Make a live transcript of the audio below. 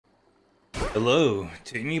Hello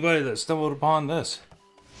to anybody that stumbled upon this.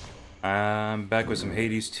 I'm back with some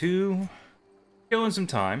Hades 2. Killing some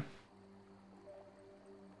time.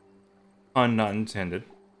 Pun not intended.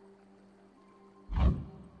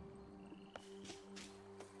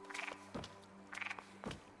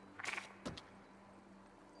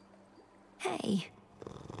 Hey.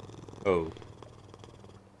 Oh.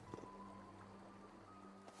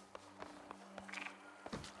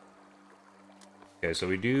 Okay, so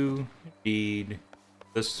we do need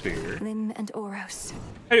the sphere. Lim and Oros.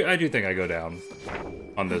 I do think I go down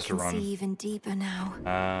on this I can run. see even deeper now.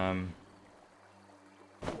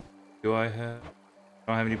 Do I have... I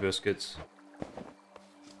don't have any biscuits.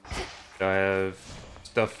 Do I have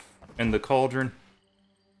stuff in the cauldron?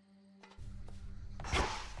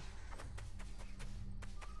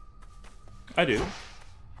 I do.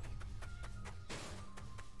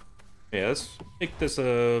 Yeah, let's make this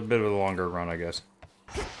a bit of a longer run, I guess.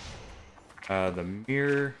 The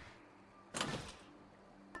mirror.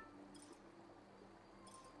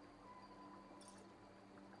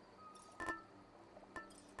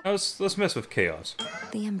 Let's mess with chaos.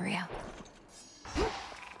 The embryo.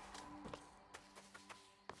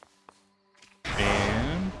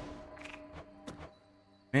 And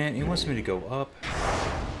man, he wants me to go up.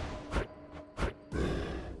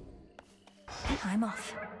 I'm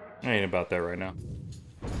off. I ain't about that right now.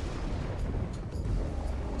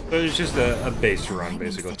 So it's just a base run,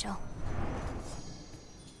 basically. Sigil.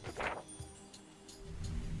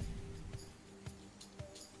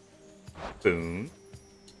 Boom.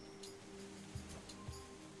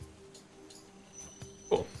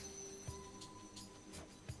 Cool.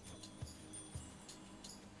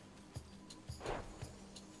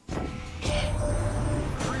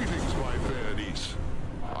 Greetings, my fair niece.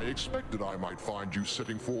 I expected I might find you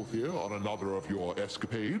setting forth here on another of your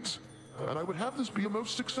escapades, and I would have this be a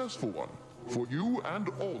most successful one, for you and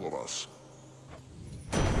all of us.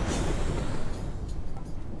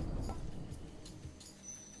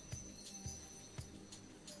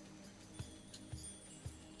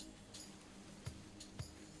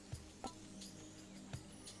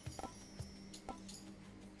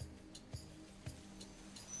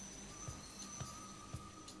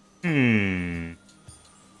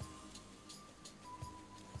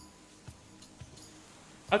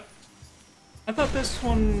 I thought this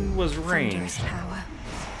one was Thunderous ranged. power.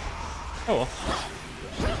 Oh well.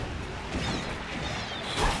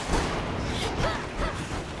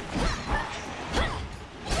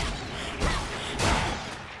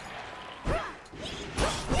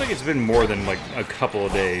 I think it's been more than like a couple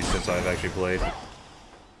of days since I've actually played.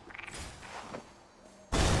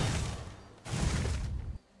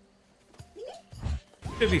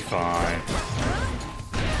 Should be fine.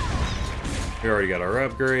 We already got our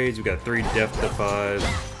upgrades. We got 3 Death Defies.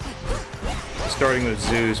 Starting with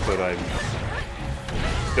Zeus, but I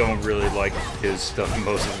don't really like his stuff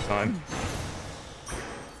most of the time.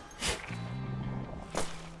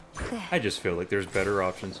 I just feel like there's better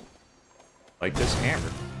options. Like this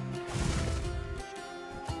hammer.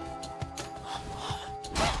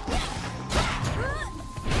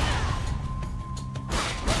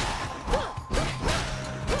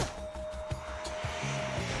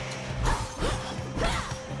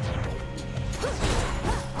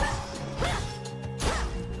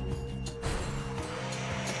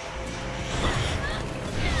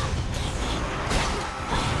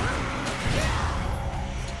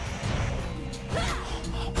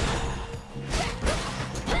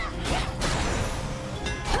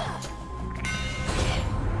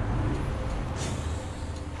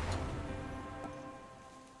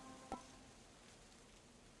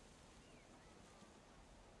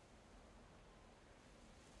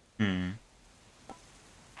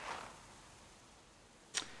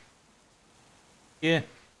 Yeah,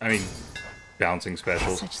 I mean, bouncing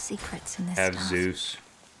specials. Such secrets in this Have stuff. Zeus,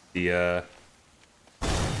 the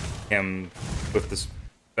him with the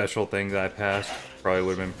special thing that I passed probably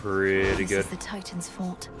would have been pretty This good. is the Titan's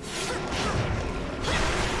fault.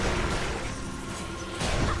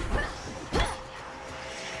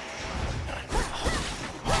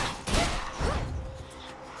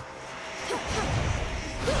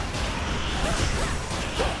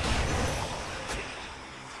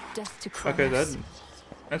 Death to Okay, Kronos.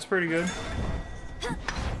 that's pretty good.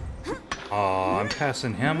 Oh, I'm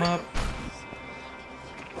passing him up.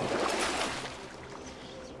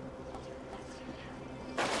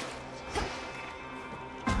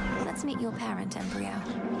 Let's meet your parent, embryo.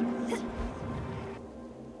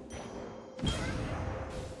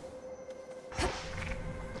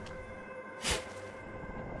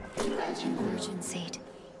 Origin seed.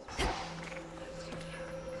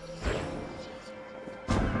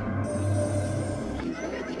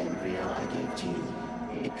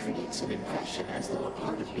 function as though a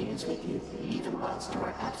part of me is with you, even whilst you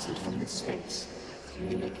are absent from this space.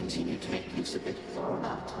 You may continue to make use of it or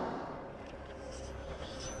not.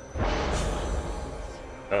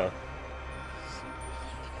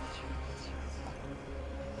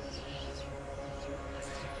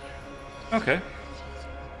 Okay.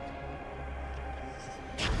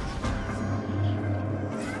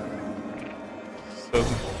 So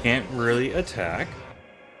can't really attack.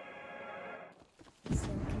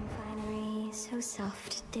 Silken finery, so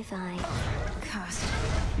soft, divine. Cursed.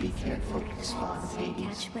 Be careful, Swan Hades.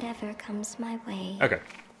 Catch whatever comes my way. Okay.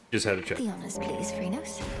 Just had to check. The honors, please,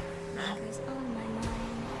 Phrenos. Lingers on my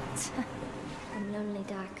mind. From lonely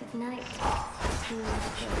dark of night to the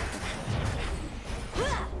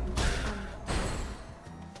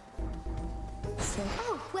so,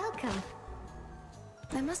 oh, welcome.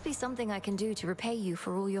 There must be something I can do to repay you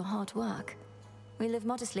for all your hard work. We live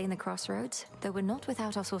modestly in the crossroads, though we're not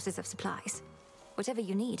without our sources of supplies. Whatever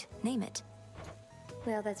you need, name it.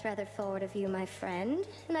 Well, that's rather forward of you, my friend,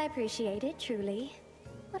 and I appreciate it, truly.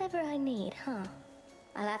 Whatever I need, huh?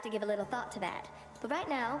 I'll have to give a little thought to that. But right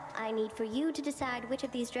now, I need for you to decide which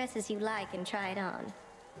of these dresses you like and try it on.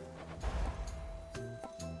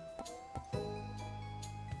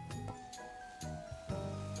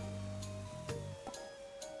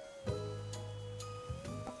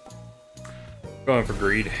 Going for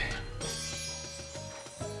greed.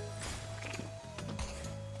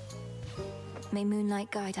 May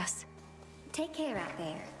moonlight guide us. Take care out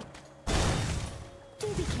there. Do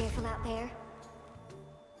be careful out there.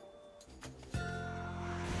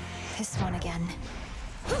 This one again.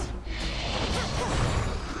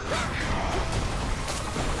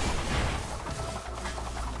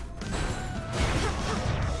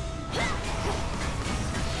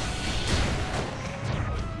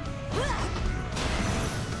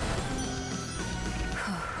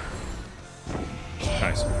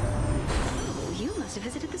 Nice. You must have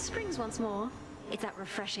visited the springs once more. It's that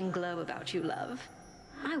refreshing glow about you, love.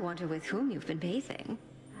 I wonder with whom you've been bathing.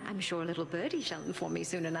 I'm sure little birdie shall inform me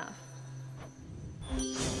soon enough.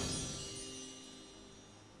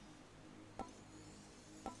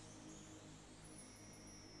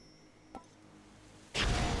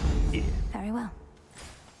 Yeah. Very well.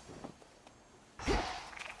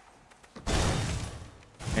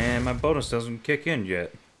 And my bonus doesn't kick in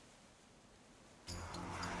yet.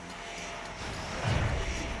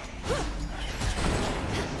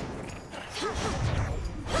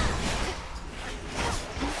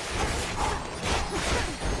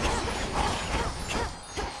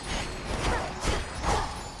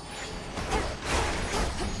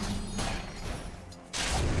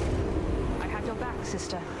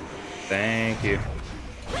 Sister. Thank you.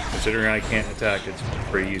 Considering I can't attack, it's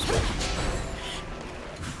pretty useful.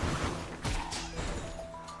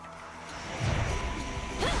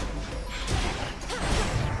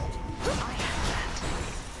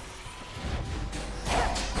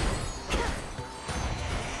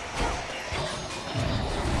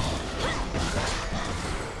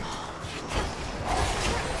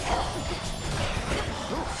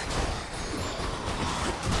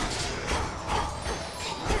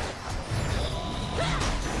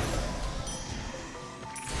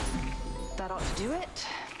 That ought to do it.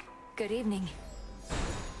 Good evening.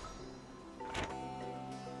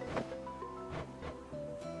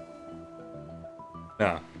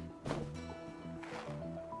 Ah.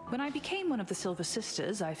 When I became one of the Silver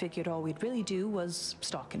Sisters, I figured all we'd really do was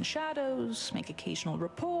stalk in shadows, make occasional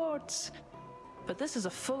reports. But this is a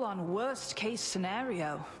full-on worst-case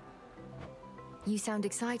scenario. You sound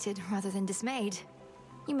excited rather than dismayed.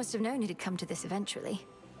 You must have known it'd come to this eventually.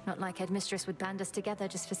 Not like Headmistress would band us together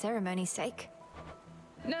just for ceremony's sake.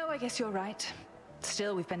 No, I guess you're right.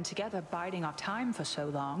 Still, we've been together biding our time for so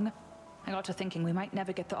long. I got to thinking we might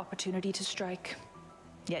never get the opportunity to strike.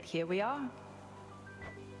 Yet here we are.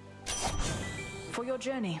 For your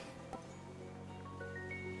journey.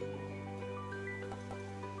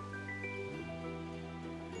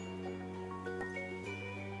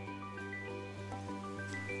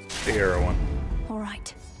 The arrow one. All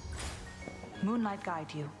right. Moonlight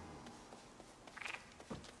guide you.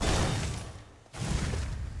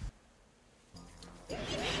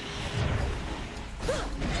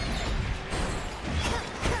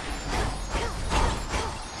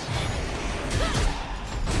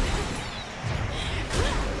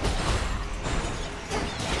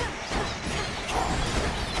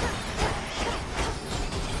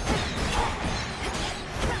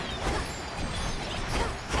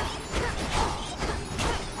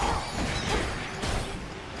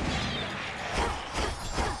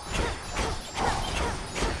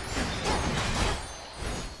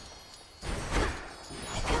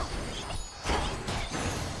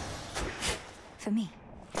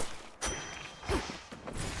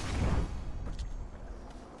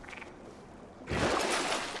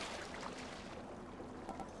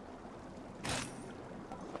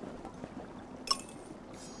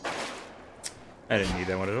 I didn't need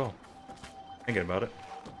that one at all. Thinking about it.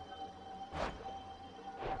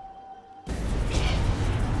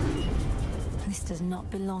 This does not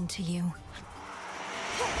belong to you.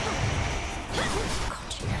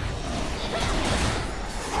 Got you.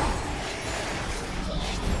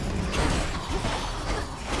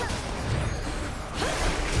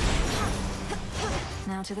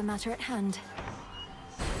 Now to the matter at hand.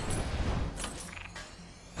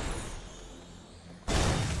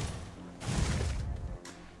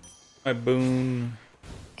 My boon.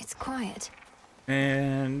 It's quiet.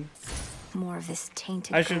 And More of this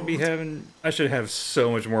tainted I should be gold. having... I should have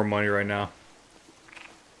so much more money right now.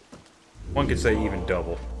 One could say even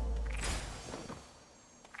double.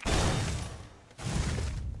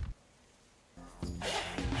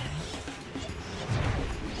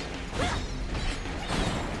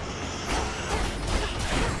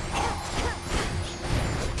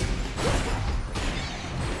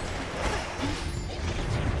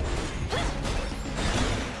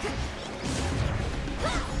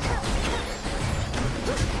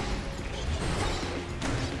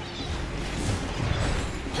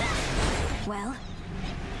 Well,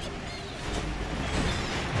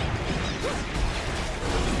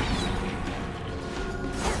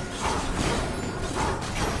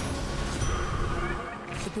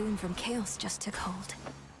 the boon from Chaos just took hold.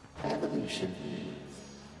 Evolution.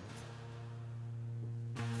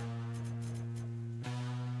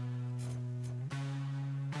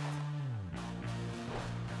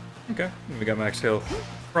 Okay, we got max health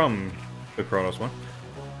from the Kronos one.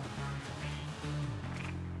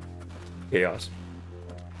 Chaos.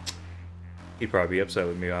 He'd probably be upset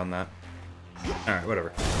with me on that. Alright,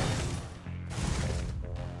 whatever.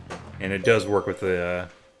 And it does work with the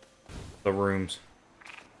rooms.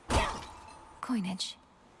 Coinage.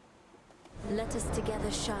 Let us together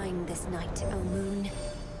shine this night, O moon.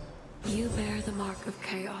 You bear the mark of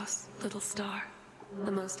chaos, little star.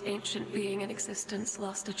 The most ancient being in existence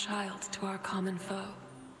lost a child to our common foe.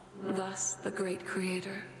 Thus, the great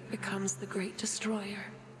creator becomes the great destroyer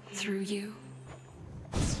through you.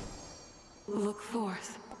 Look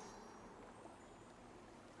forth.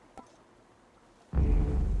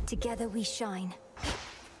 Together we shine.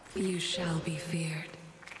 You shall be feared.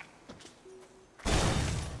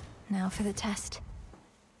 Now for the test.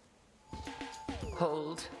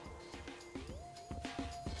 Hold.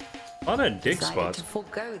 A lot of dig Decided spots. to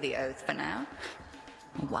forego the oath for now.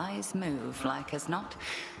 A wise move, like as not.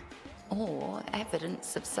 Or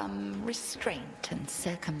evidence of some restraint and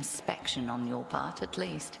circumspection on your part, at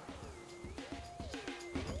least.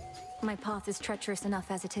 My path is treacherous enough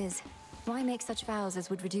as it is. Why make such vows as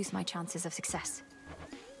would reduce my chances of success?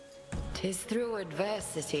 'Tis through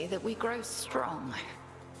adversity that we grow strong.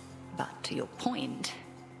 But to your point,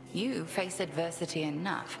 you face adversity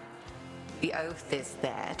enough. The oath is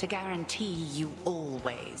there to guarantee you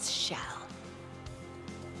always shall.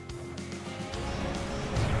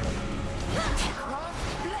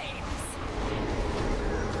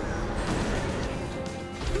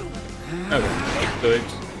 Okay, so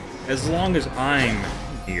it's, as long as I'm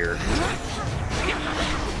here.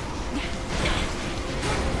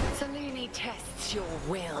 Saluni tests your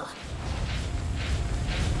will.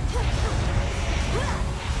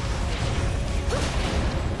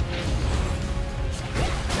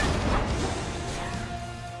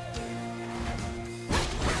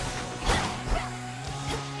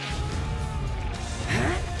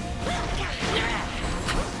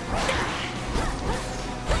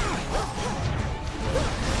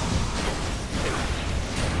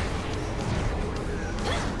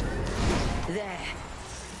 There.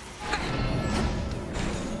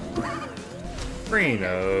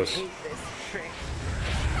 Rhinos. Keep this trick.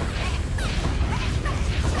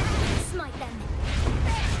 Smite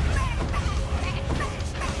them.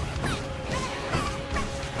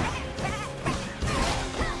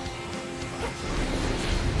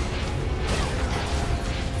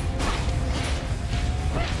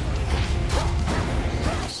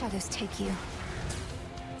 Shadows take you.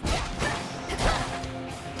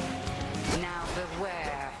 Now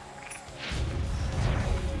beware.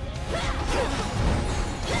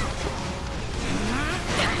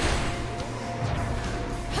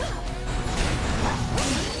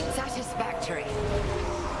 Satisfactory.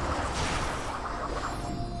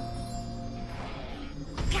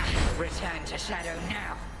 Return to shadow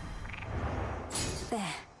now.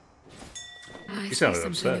 There. I You see sounded something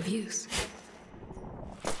upset. of use.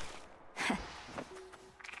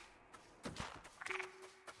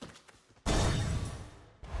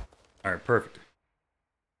 Alright, perfect.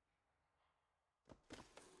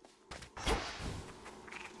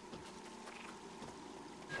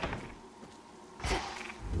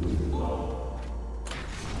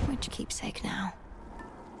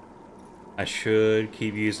 I should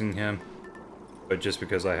keep using him, but just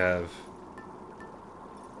because I have...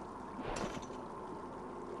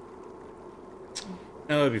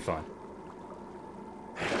 No, it'll be fine.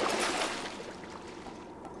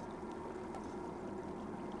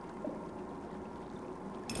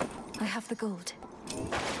 I have the gold.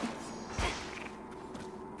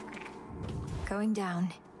 Going down.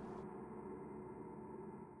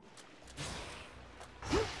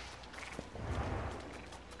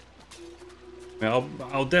 I mean,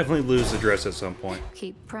 I'll definitely lose the dress at some point.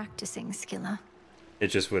 Keep practicing, Skiller. It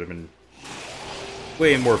just would have been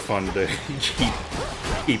way more fun to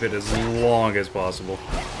keep it as long as possible.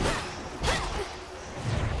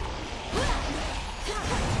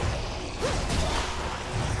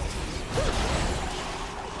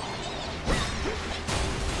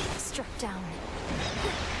 Struck down.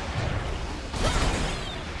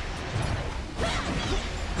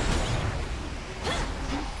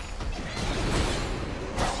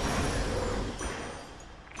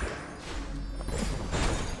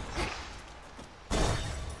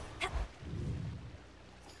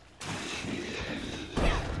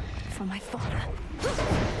 For my father.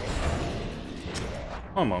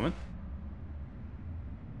 One moment.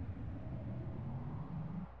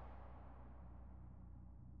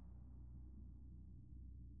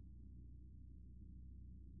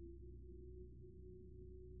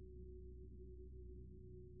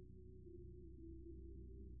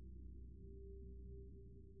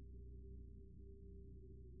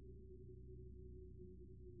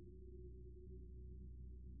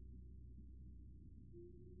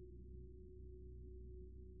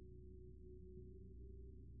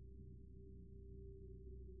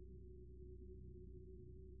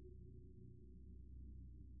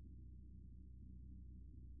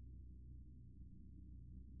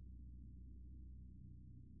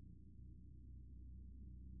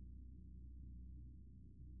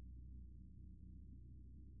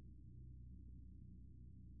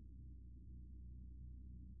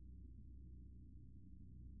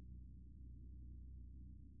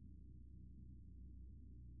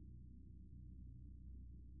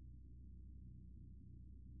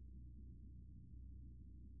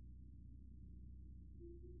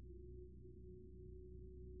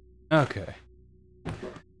 Okay.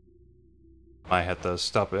 I have to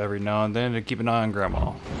stop every now and then to keep an eye on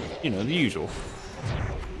Grandma. You know, the usual.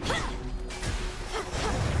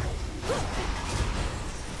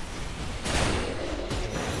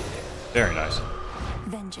 Very nice.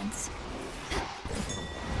 Vengeance.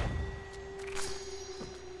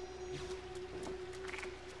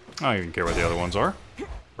 I don't even care what the other ones are.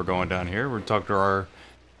 We're going down here. We're talking to our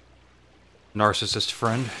narcissist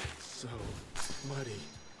friend. So muddy.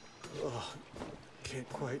 Ugh, can't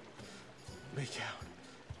quite make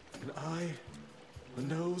out. An eye, a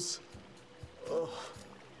nose. Ugh.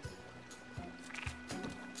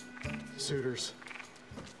 Suitors.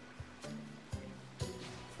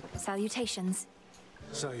 Salutations.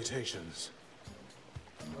 Salutations.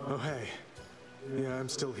 Oh, hey. Yeah, I'm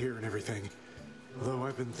still here and everything. Though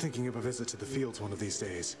I've been thinking of a visit to the fields one of these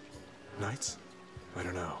days. Nights? I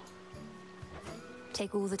don't know.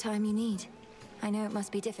 Take all the time you need. I know it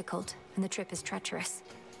must be difficult, and the trip is treacherous.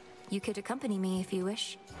 You could accompany me if you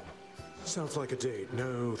wish. Sounds like a date.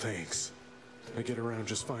 No, thanks. I get around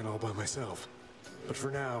just fine all by myself. But for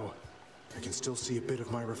now, I can still see a bit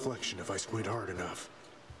of my reflection if I squint hard enough.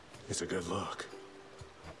 It's a good look.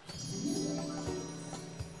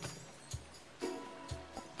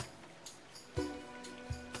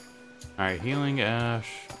 Alright, healing ash,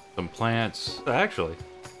 some plants. Actually,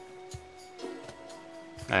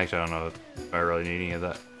 I don't know if I really need any of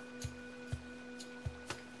that.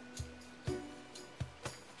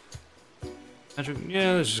 Actually,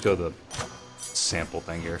 yeah, let's just go to the sample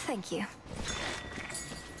thing here. Thank you.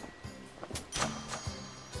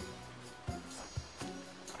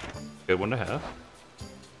 Good one to have.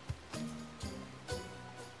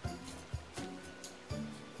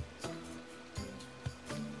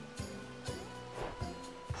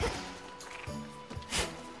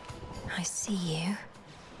 I see you.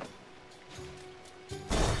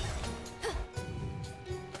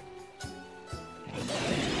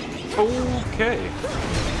 Okay.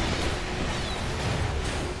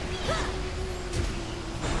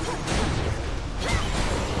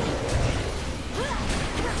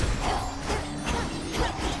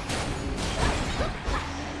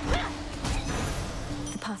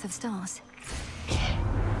 The path of stars.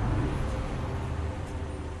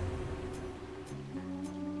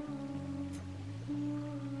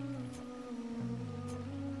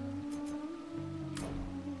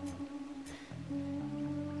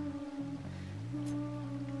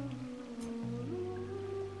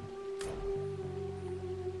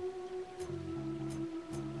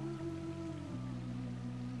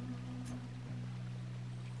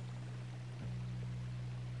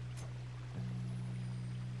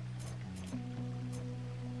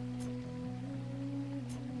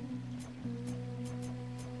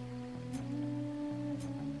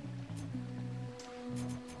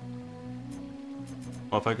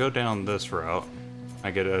 Well, if I go down this route,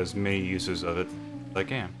 I get as many uses of it as I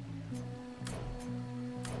can.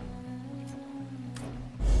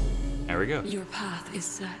 There we go. Your path is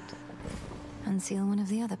set. Unseal one of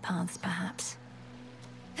the other paths, perhaps.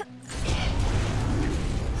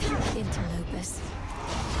 Interlopers.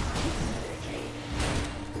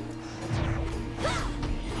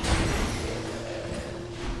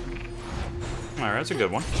 Alright, that's a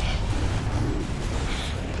good one.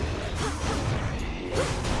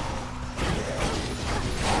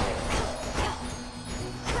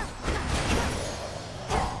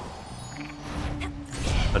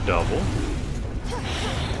 A double.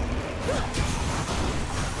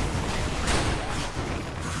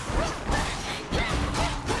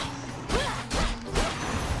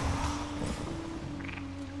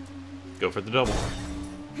 Go for the double.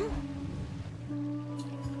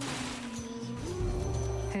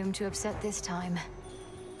 Whom to upset this time?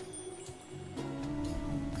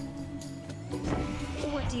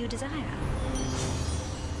 What do you desire?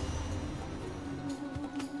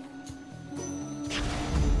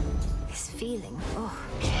 This feeling, oh.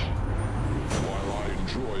 While I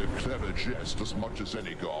enjoy a clever jest as much as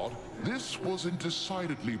any god, this was in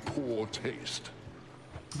decidedly poor taste.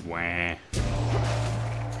 Wah.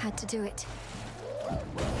 Had to do it.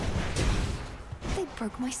 They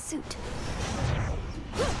broke my suit.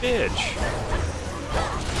 Bitch.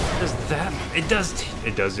 Does that? It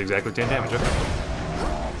does exactly 10 damage. Okay.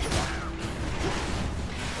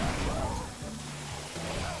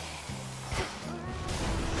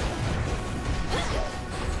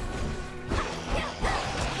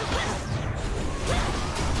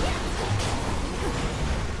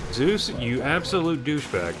 Zeus, you absolute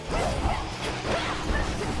douchebag.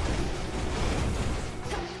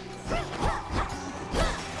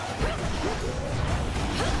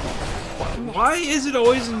 Why is it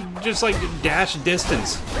always just like dash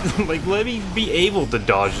distance? Like, let me be able to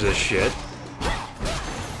dodge this shit.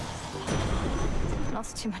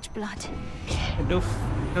 Lost too much blood. No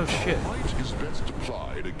shit. Might is best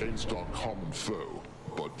applied against our common foe,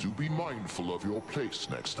 but do be mindful of your place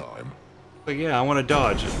next time. But yeah, I want to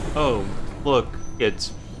dodge. Oh, look,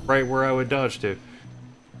 it's right where I would dodge to.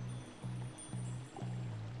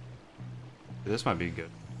 This might be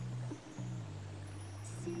good.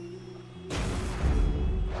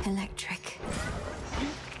 Electric.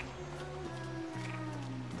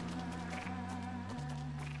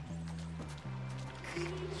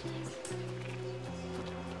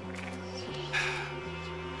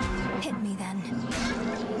 Hit me then.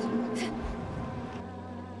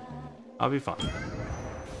 I'll be fine.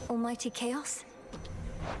 Almighty Chaos?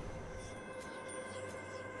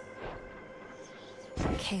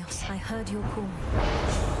 Chaos, I heard your call.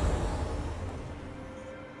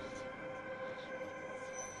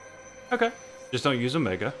 Okay. Just don't use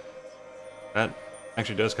Omega. That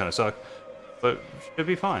actually does kind of suck, but should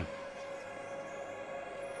be fine.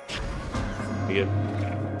 You get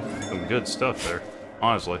some good stuff there,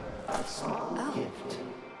 honestly.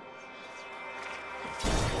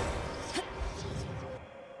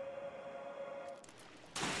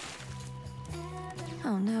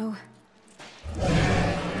 Oh no.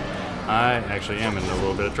 I actually am in a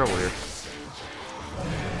little bit of trouble here.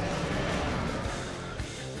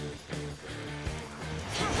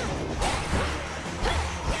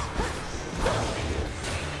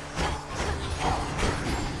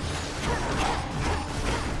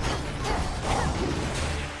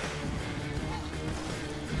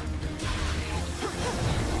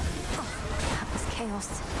 That was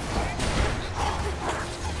chaos.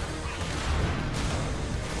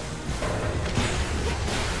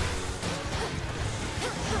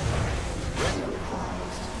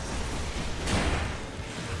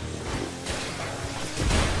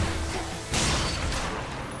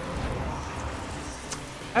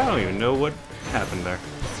 I don't even know what happened there.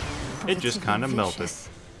 It just kind of melted.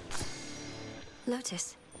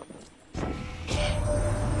 Lotus.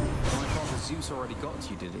 My father Zeus already got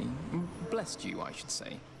you, did he? Blessed you, I should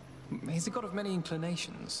say. He's a god of many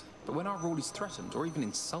inclinations, but when our rule is threatened or even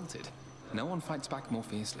insulted, no one fights back more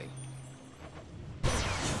fiercely.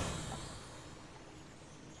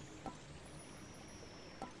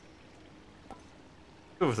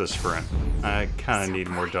 Go with the sprint. I kind of need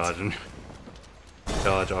more dodge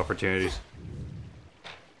opportunities.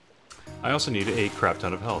 I also need a crap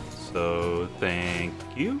ton of health, so thank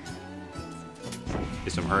you.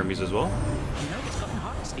 Get some Hermes as well. You know, it's gotten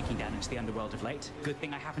harder sneaking down into the underworld of late. Good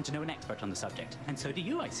thing I happen to know an expert on the subject, and so do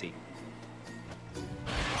you, I see.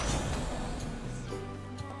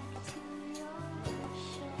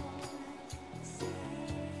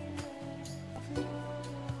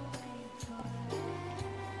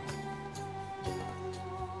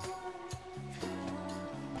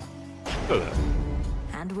 go that.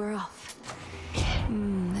 And we're off.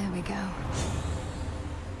 There we go.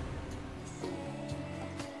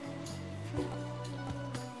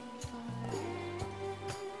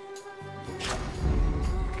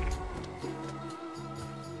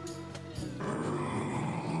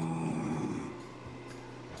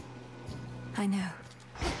 I know.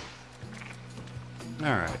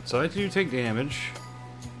 Alright, so I do take damage.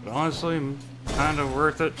 But honestly, I'm kind of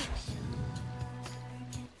worth it.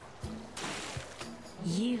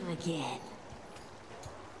 You again.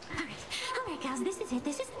 Alright, guys, this is it.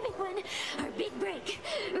 This is the big one. Our big break.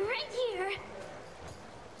 Right here.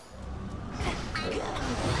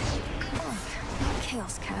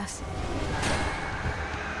 Chaos curse.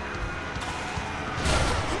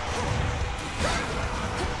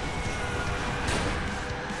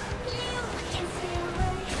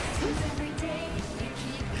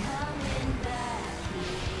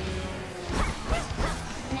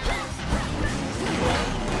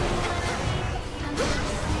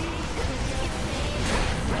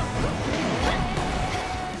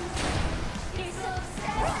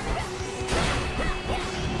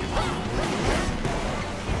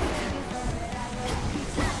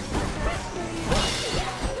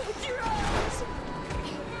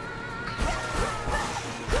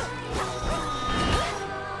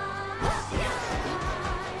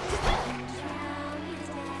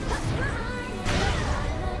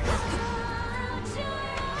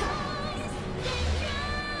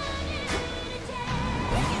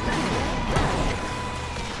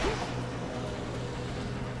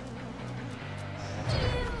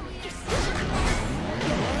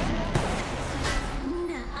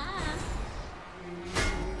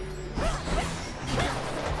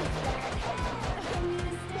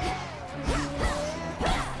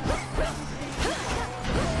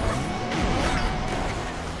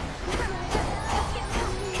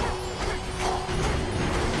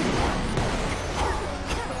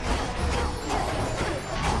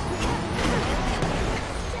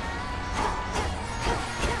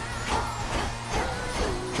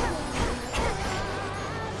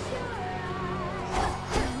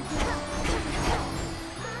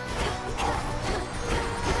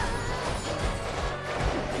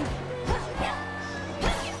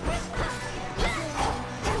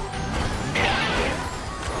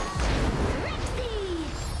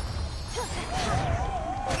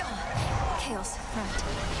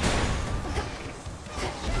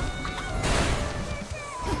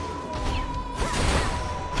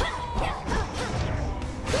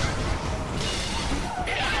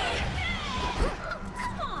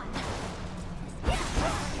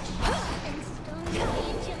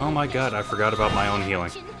 Oh my god, I forgot about my own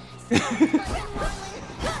healing.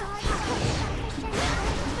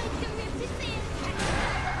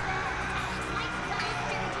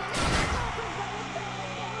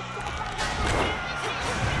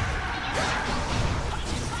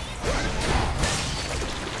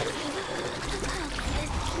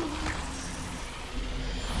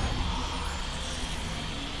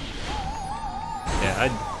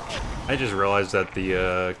 I just realized that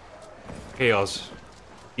the chaos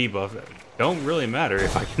debuff don't really matter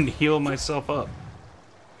if I can heal myself up.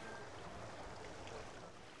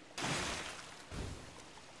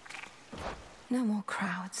 No more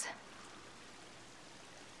crowds.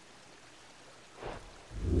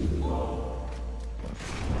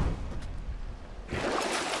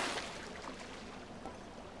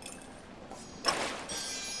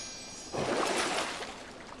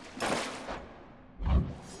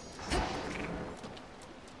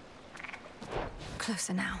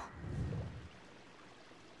 Closer now.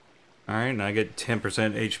 Alright, and I get 10%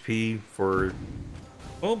 HP for,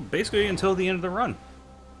 well, basically until the end of the run.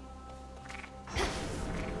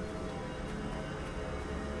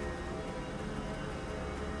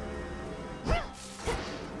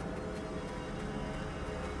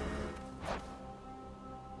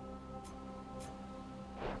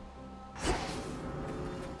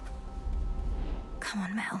 Come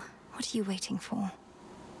on, Mel. What are you waiting for?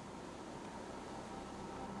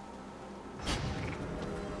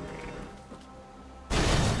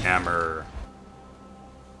 Hammer.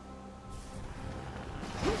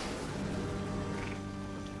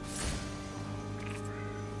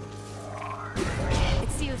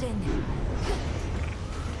 It's sealed in.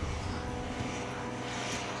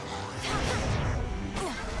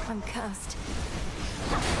 I'm cursed.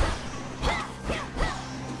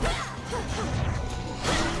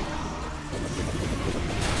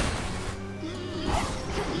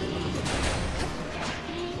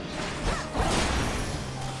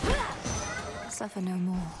 Suffer no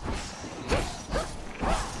more.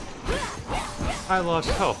 I lost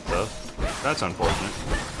health, though. That's unfortunate.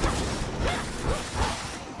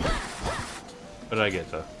 But I get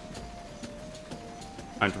the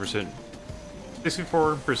 100%,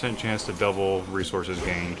 64% chance to double resources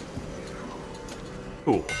gained.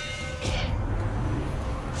 Cool.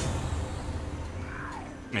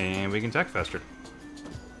 And we can attack faster.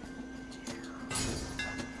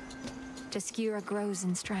 Deskura grows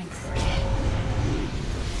in strength.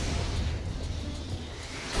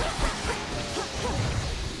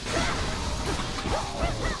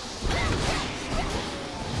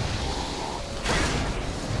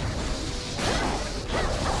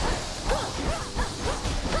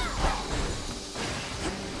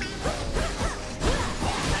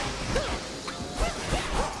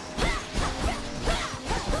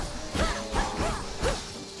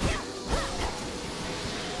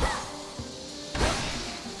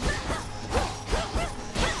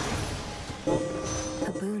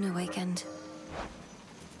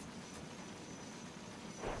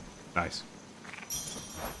 Nice.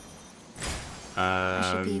 I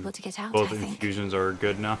should be able to get out, Both I think. infusions are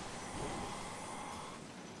good now.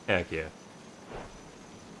 Heck yeah.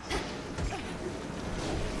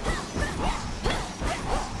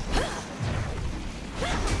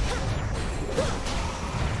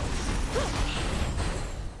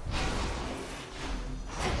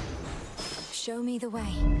 Show me the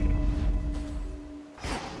way.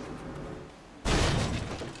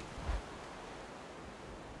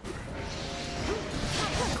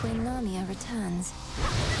 Queen Lamia returns.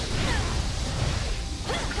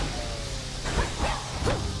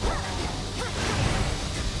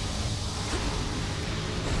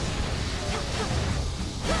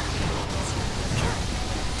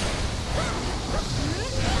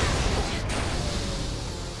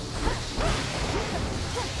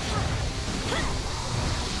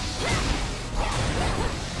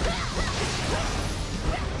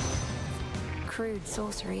 Crude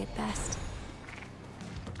sorcery at best.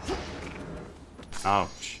 Oh,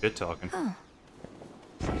 shit talking. Oh.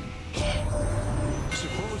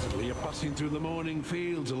 Supposedly you're passing through the morning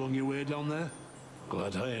fields along your way down there.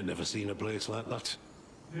 Glad I ain't never seen a place like that.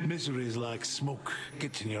 Misery's like smoke,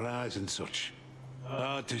 gets in your eyes and such.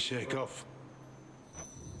 Hard to shake off.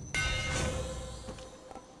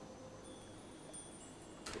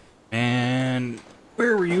 And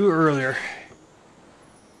where were you earlier?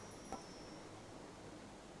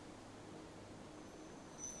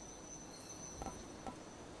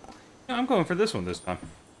 I'm going for this one this time.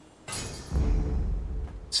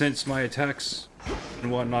 Since my attacks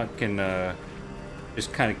and whatnot can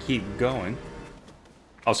just kind of keep going.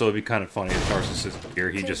 Also, it'd be kind of funny if Narcissus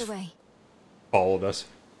here, he just followed us.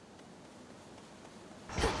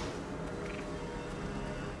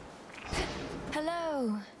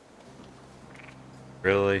 Hello.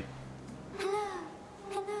 Really?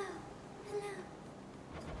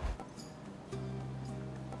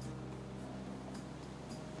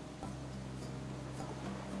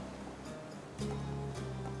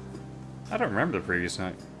 I don't remember the previous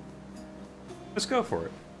night. Let's go for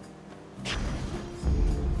it.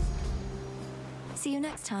 See you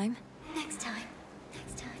next time. Next time.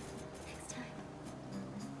 Next time. Next time.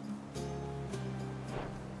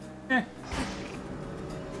 Eh.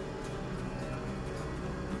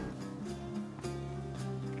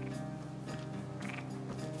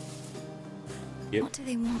 Yep. What do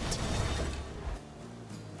they want?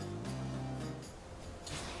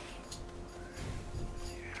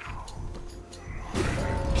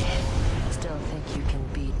 Still think you can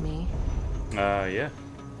beat me? Yeah.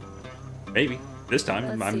 Maybe. This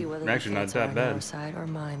time, Let's see I'm whether actually not that on bad. your side or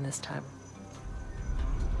mine this time.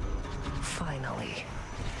 Finally.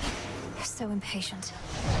 You're so impatient.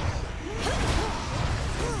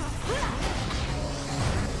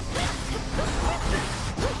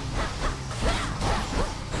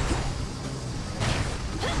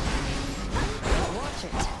 Watch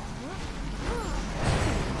it.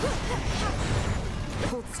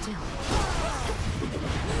 Hold still.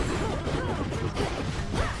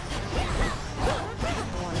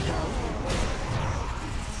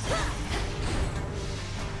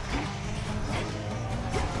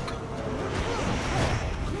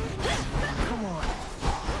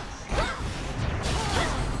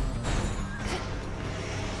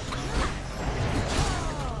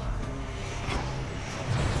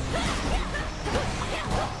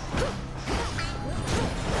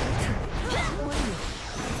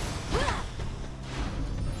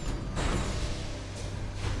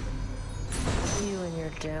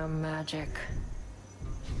 Damn magic.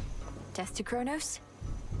 Death to Kronos?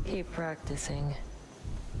 Keep practicing.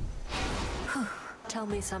 Tell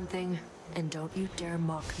me something, and don't you dare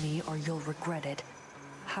mock me or you'll regret it.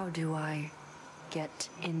 How do I get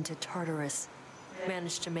into Tartarus?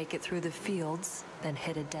 Managed to make it through the fields, then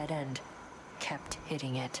hit a dead end. Kept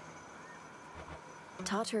hitting it.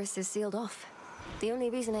 Tartarus is sealed off. The only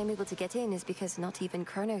reason I'm able to get in is because not even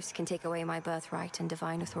Kronos can take away my birthright and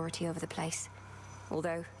divine authority over the place.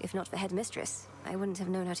 Although, if not for Headmistress, I wouldn't have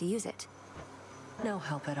known how to use it. No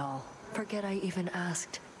help at all. Forget I even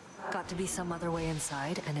asked. Got to be some other way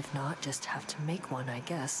inside, and if not, just have to make one, I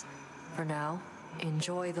guess. For now,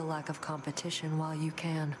 enjoy the lack of competition while you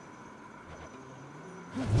can.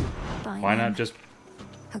 Why not just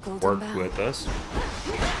work with us?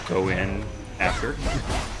 Go in after.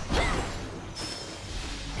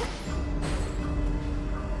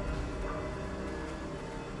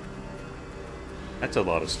 That's a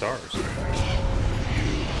lot of stars.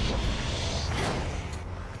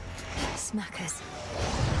 Smackers.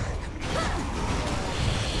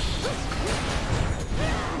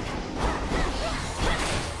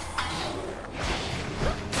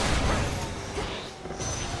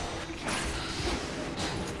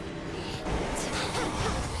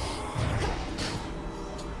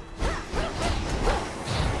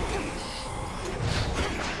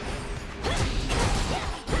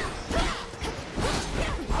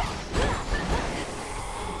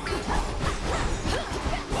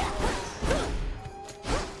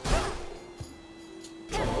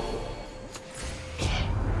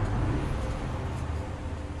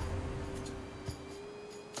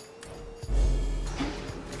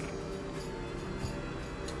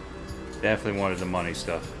 Definitely wanted the money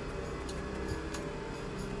stuff.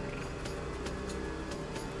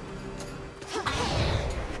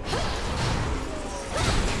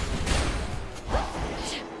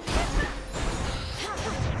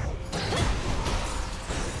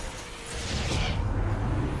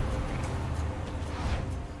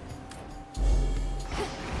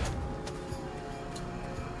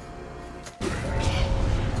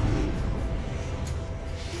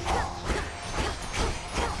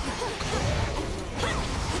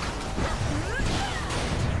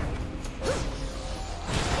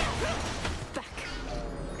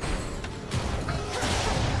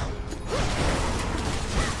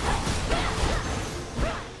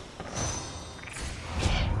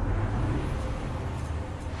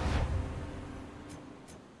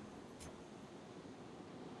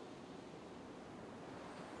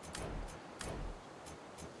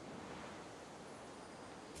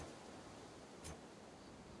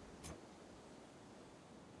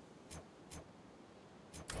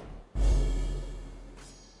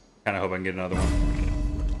 Kind of hope I can get another one.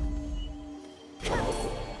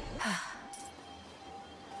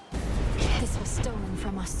 This was stolen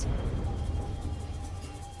from us.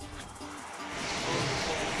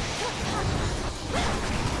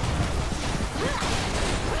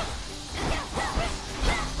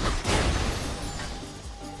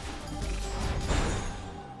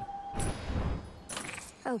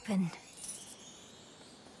 Open.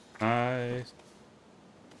 Nice.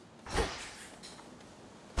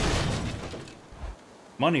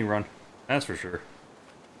 Money run, that's for sure.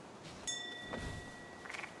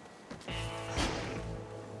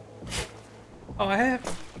 Oh, I have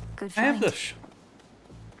the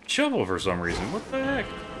shovel for some reason. What the heck?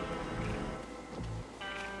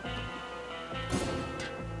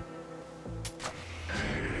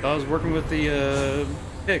 I was working with the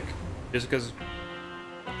pick just because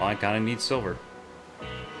I kind of need silver.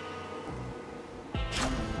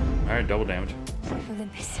 All right, double damage.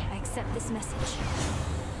 Olympus, I accept this message.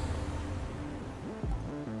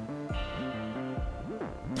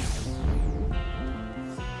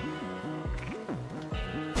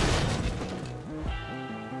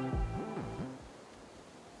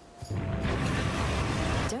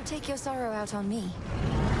 Don't take your sorrow out on me.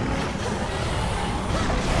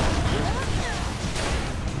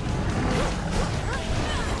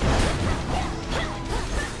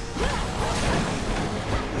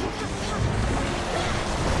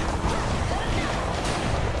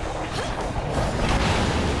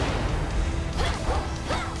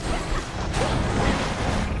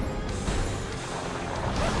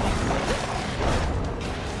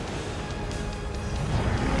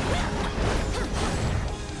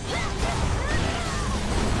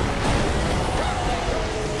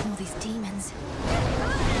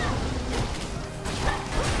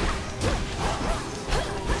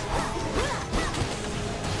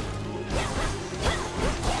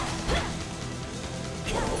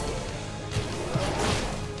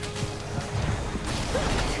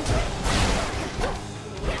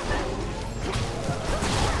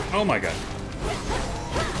 Oh my god.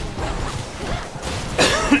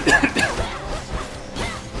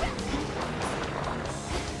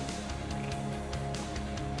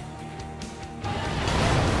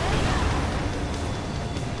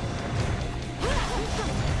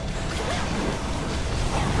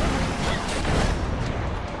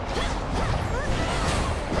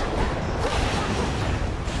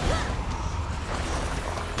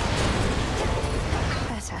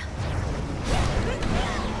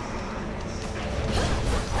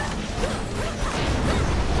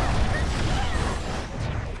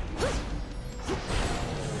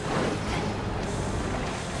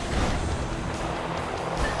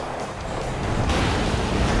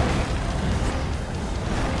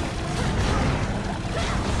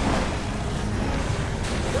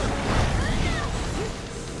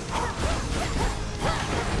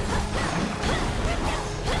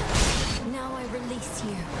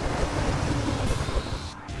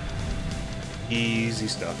 Easy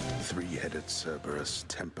stuff. Three-headed Cerberus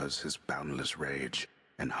tempers his boundless rage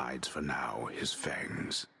and hides for now his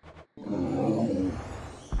fangs. We're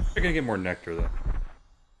gonna get more nectar though.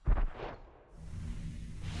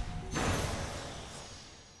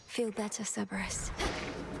 Feel better, Cerberus.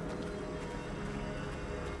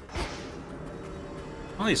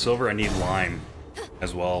 Only silver, I need lime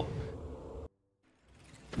as well.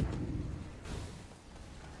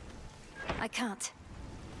 I can't.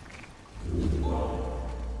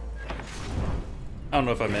 I don't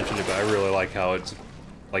know if I mentioned it, but I really like how it's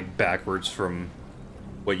like backwards from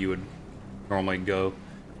what you would normally go.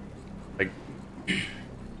 Like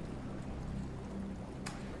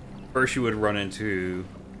first you would run into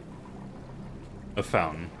a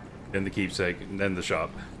fountain, then the keepsake, and then the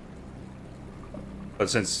shop. But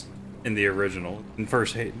since in the original, in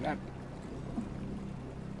first Hades,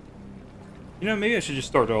 you know, maybe I should just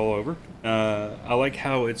start all over. I like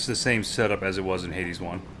how it's the same setup as it was in Hades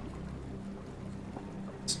 1.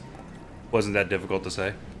 Wasn't that difficult to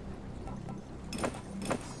say.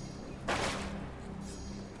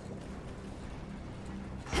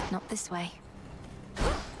 Not this way.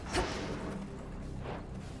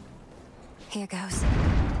 Here goes.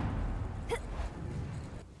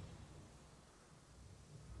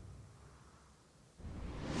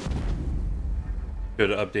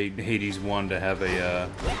 Should update Hades 1 to have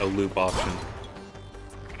a loop option.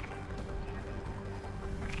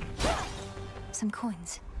 Some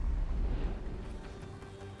coins.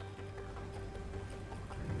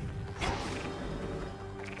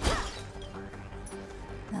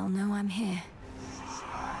 They'll know I'm here.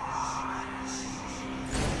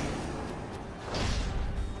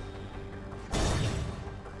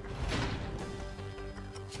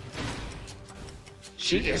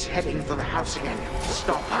 She is heading for the house again.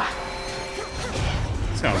 Stop her.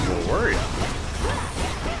 Sounds a little worried.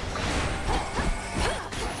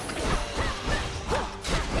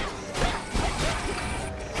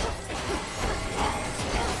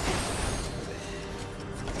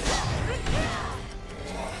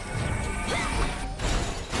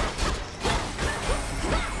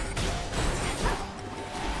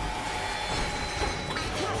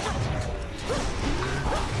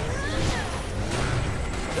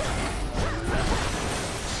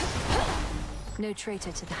 No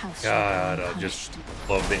traitor to the house. God, I just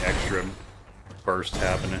love the extra burst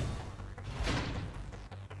happening.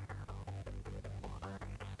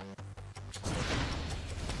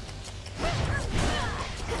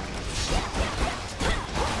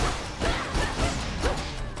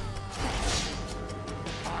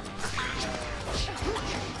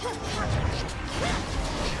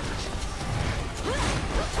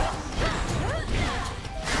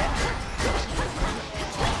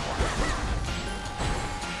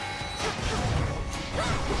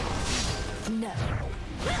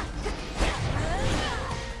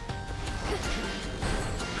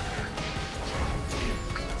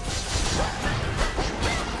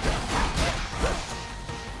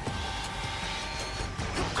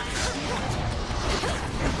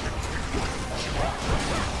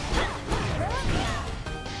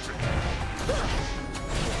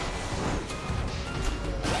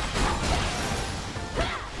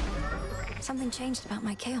 Something changed about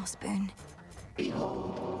my chaos boon. We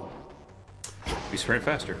sprint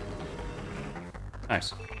faster.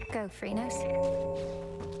 Nice. Go, Freenos.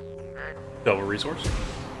 Double resource.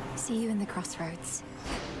 See you in the crossroads.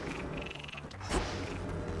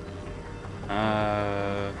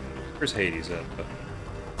 Where's Hades at?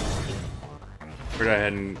 But I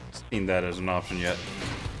hadn't seen that as an option yet.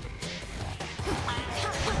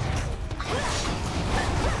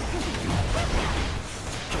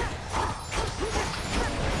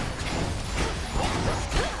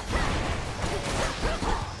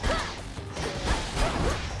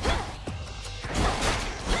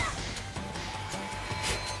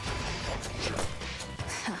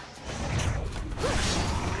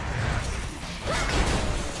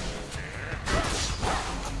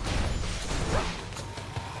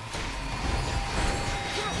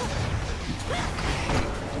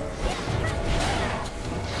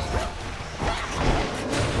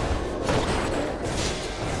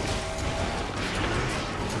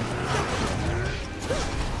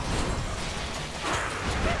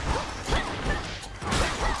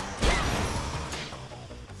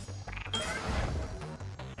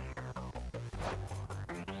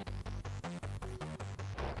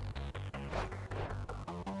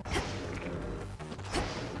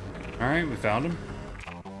 Alright, we found him.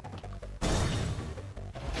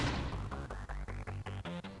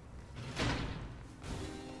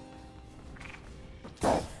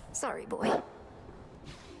 Sorry, boy.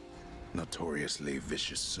 Notoriously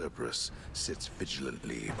vicious Cerberus sits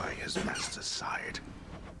vigilantly by his master's side.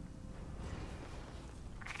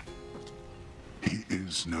 He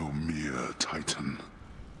is no mere Titan.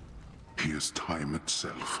 He is time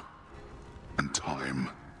itself. And time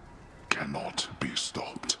cannot be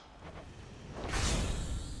stopped.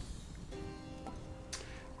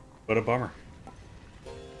 What a bummer.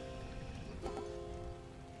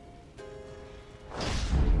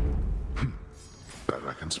 That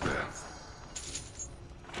I can spare.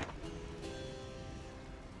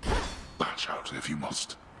 Lash out if you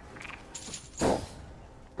must.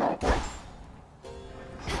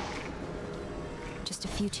 Just a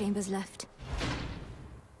few chambers left.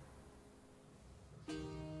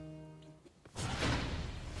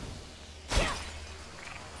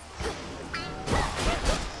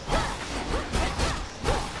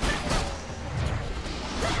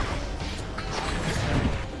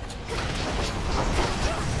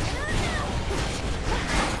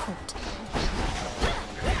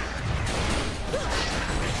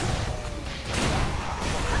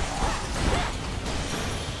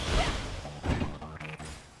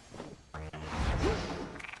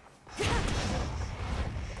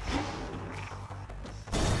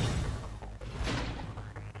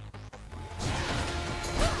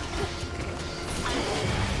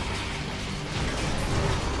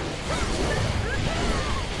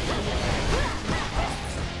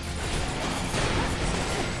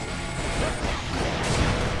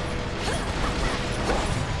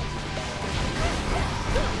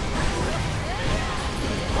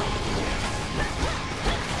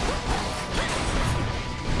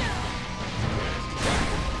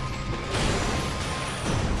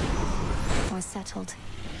 Settled.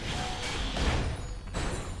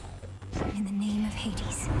 In the name of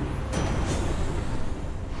Hades.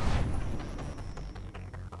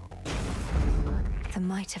 The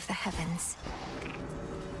might of the heavens.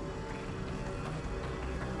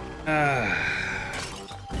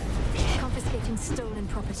 Confiscating stolen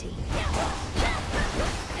property.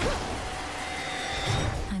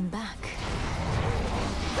 I'm back.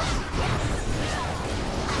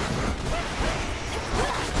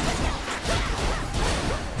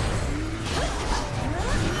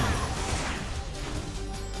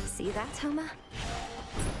 See that, Homer?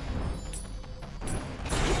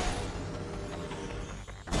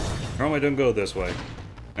 Normally don't go this way.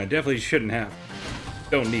 I definitely shouldn't have.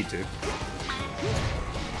 Don't need to.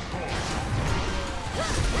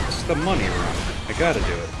 It's the money round. I gotta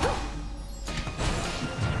do it.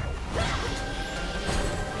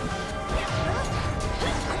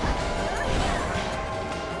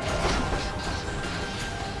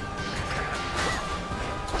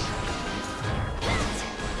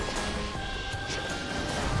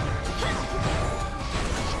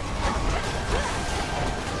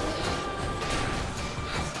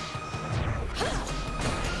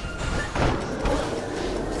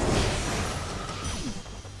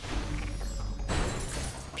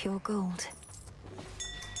 Pure gold.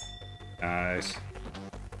 Nice.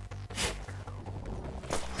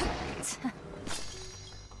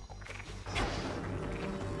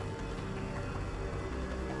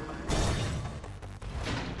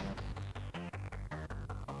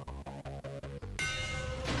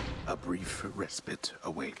 A brief respite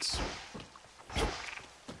awaits.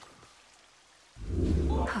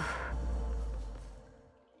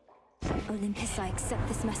 Olympus, I accept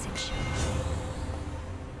this message.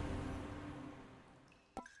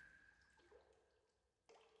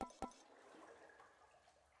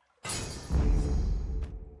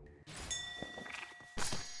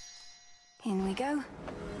 In we go.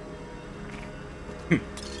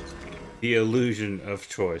 The illusion of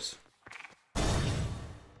choice.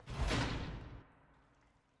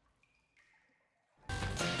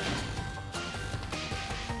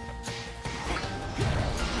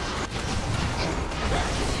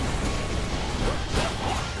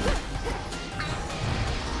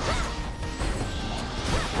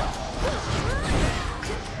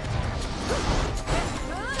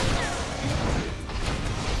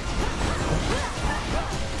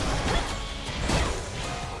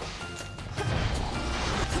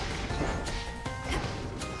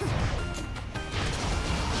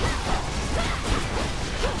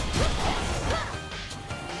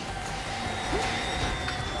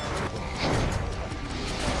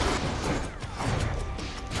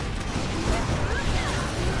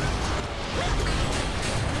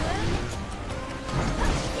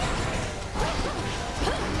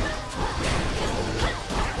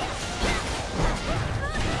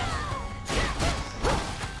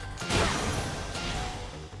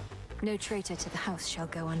 No traitor to the house shall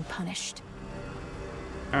go unpunished.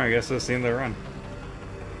 Alright, I guess that's the end of the run.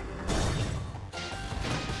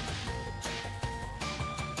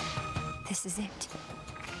 This is it.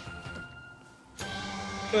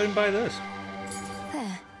 Go ahead and buy this.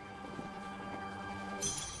 There.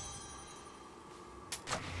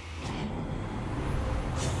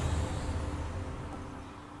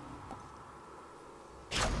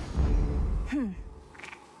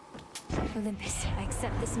 Olympus, I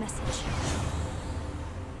accept this message.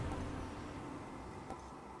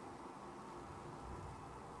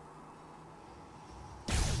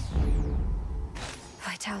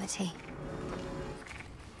 Vitality.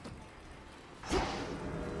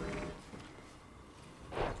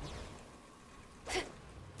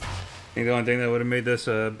 I think the only thing that would have made this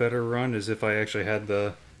a better run is if I actually had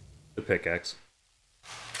the pickaxe.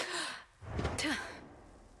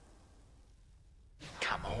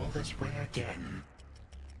 Come all this way again.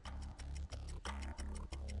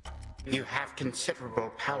 You have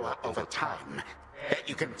considerable power over time, that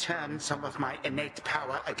you can turn some of my innate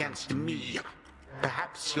power against me.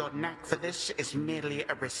 Perhaps your knack for this is merely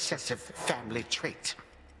a recessive family trait.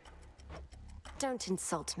 Don't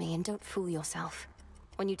insult me and don't fool yourself.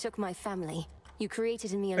 When you took my family, you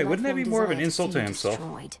created in me a Hey, wouldn't that be lifelong more of an desire insult see to you himself?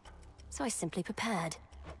 destroyed. So I simply prepared.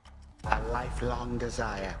 A lifelong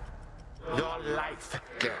desire. Your life,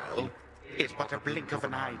 girl, is but a blink of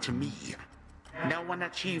an eye to me. No one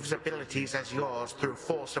achieves abilities as yours through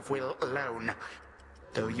force of will alone,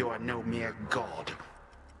 though you are no mere god.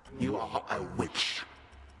 You are a witch.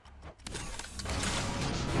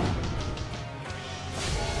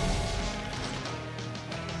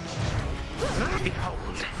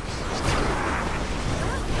 Behold.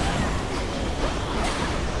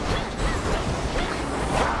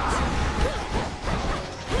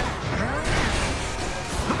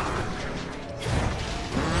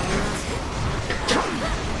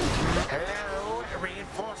 Hello,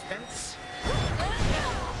 reinforcements.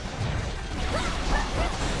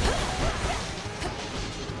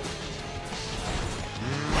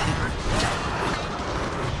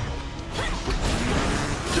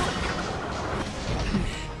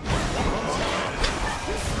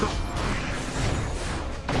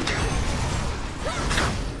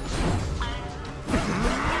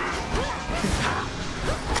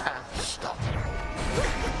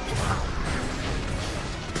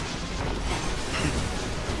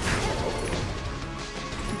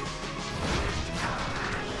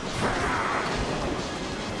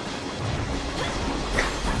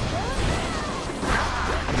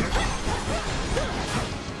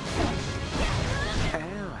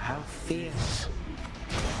 Oh, how fierce.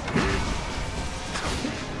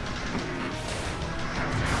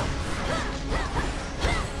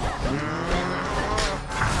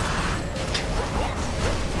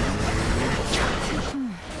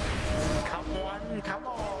 Come on, come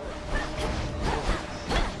on.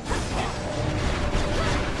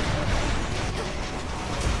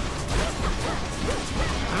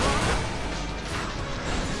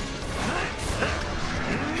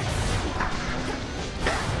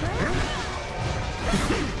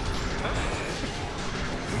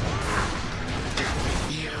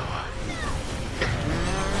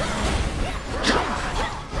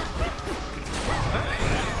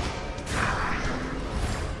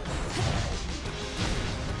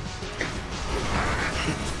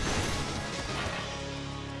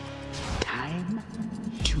 Time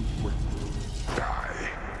to die.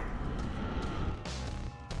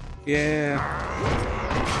 Yeah.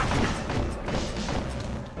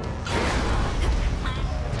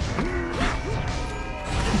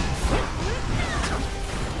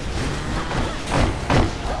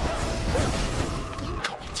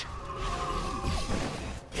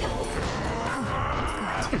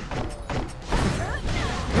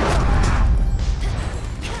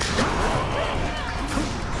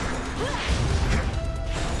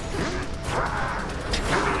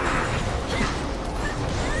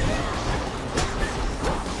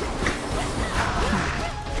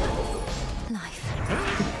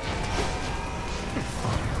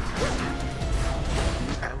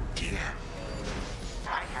 Oh dear.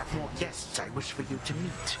 I have more guests I wish for you to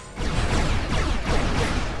meet.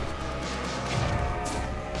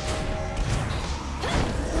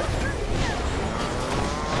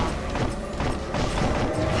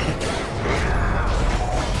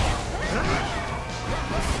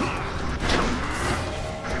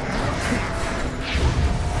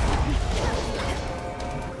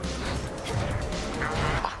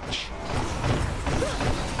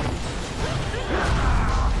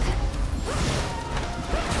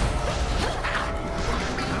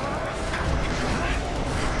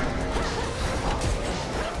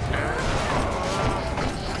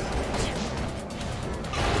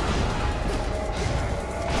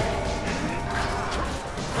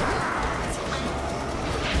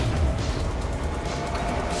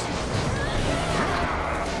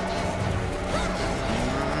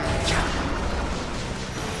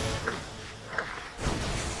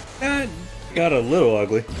 Got a little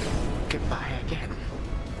ugly. Goodbye again.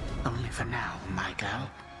 Only for now, my girl.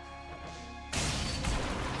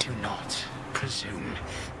 Do not presume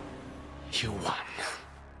you won.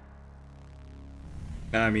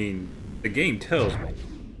 I mean, the game tells me.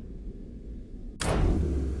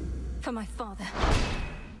 For my father.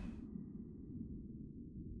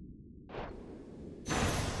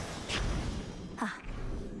 Ah.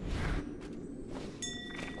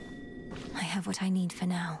 I have what I need for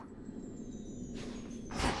now.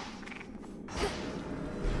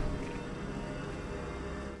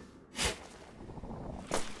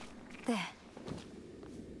 There.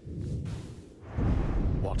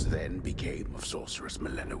 What then became of Sorceress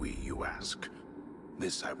Deadeyee, you ask?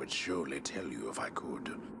 This I would surely tell you if I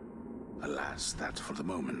could. Alas, that for the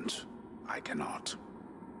moment, I cannot.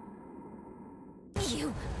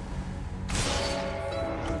 You!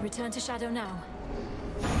 Return to Shadow now.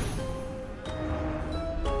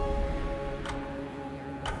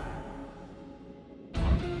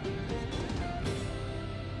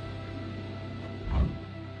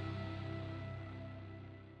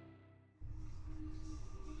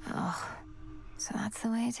 Oh, so that's the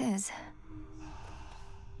way it is.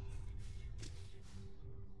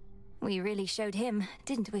 We really showed him,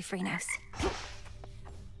 didn't we, Freenos?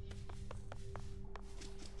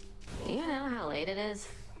 You know how late it is.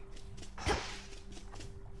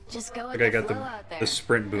 Just go with Okay, I the got flow out there. the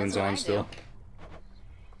sprint boons That's what on I still.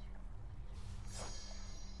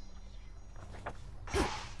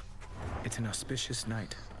 It's an auspicious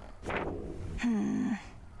night. Wait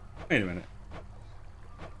a minute.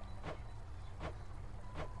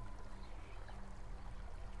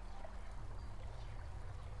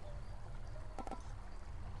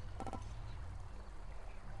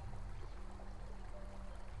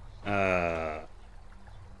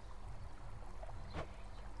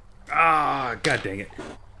 God dang it.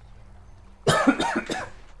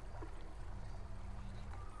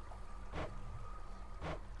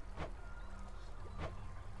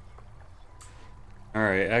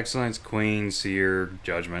 Alright, Excellence, Queen, Seer,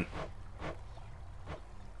 Judgment.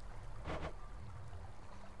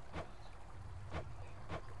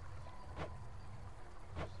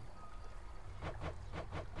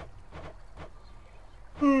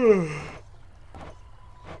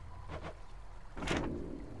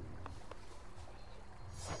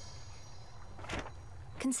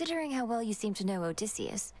 Considering how well you seem to know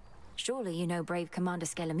Odysseus, surely you know brave Commander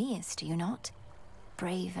Skelemius, do you not?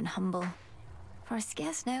 Brave and humble. For I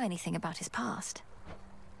scarce know anything about his past.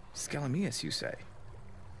 Skelemius, you say?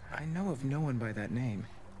 I know of no one by that name,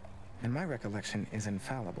 and my recollection is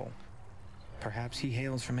infallible. Perhaps he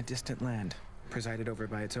hails from a distant land, presided over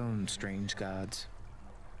by its own strange gods.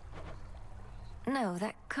 No,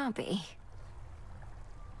 that can't be.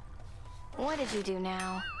 What did you do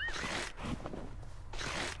now?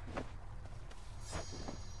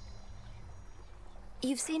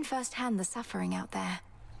 You've seen firsthand the suffering out there,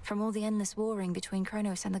 from all the endless warring between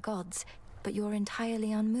Kronos and the gods, but you're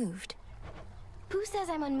entirely unmoved. Who says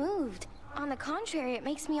I'm unmoved? On the contrary, it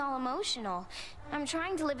makes me all emotional. I'm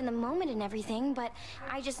trying to live in the moment and everything, but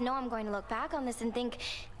I just know I'm going to look back on this and think,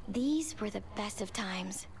 these were the best of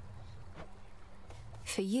times.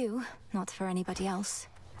 For you, not for anybody else.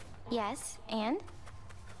 Yes, and?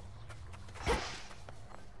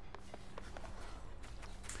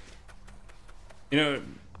 You know,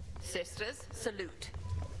 Sisters, salute.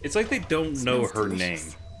 it's like they don't know Smells her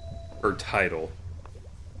delicious. name, her title.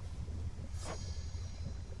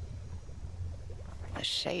 The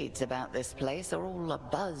shades about this place are all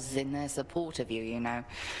abuzz in their support of you, you know.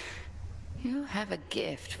 You have a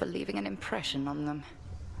gift for leaving an impression on them,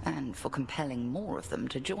 and for compelling more of them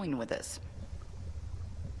to join with us.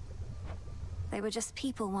 They were just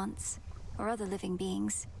people once, or other living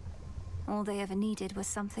beings. All they ever needed was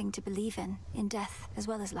something to believe in death as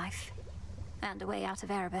well as life. And a way out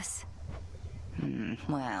of Erebus.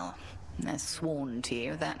 Well, they're sworn to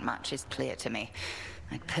you, that much is clear to me.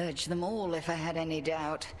 I'd purge them all if I had any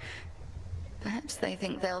doubt. Perhaps they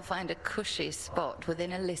think they'll find a cushy spot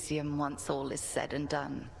within Elysium once all is said and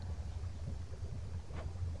done.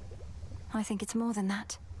 I think it's more than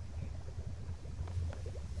that.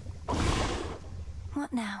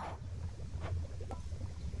 What now?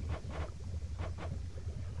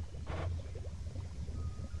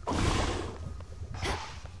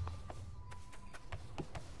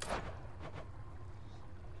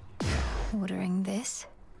 Ordering this.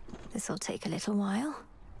 This'll take a little while.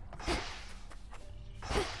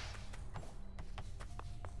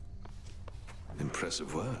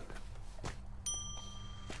 Impressive work.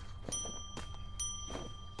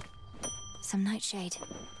 Some nightshade.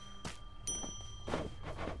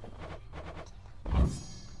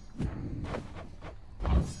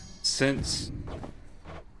 since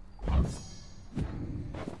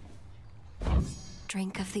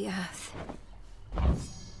Drink of the earth.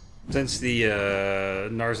 Since the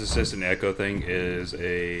narcissist and echo thing is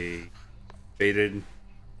a baited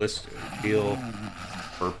list deal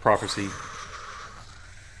or prophecy,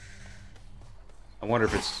 I wonder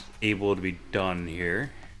if it's able to be done here.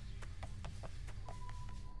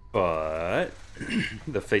 But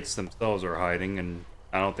the fates themselves are hiding, and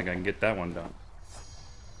I don't think I can get that one done.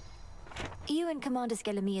 You and Commander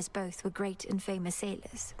Skelemius both were great and famous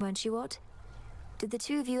sailors, weren't you, Odd? Did the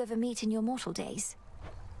two of you ever meet in your mortal days?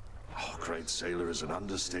 Oh, great sailor is an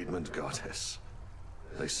understatement, goddess.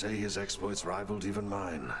 They say his exploits rivaled even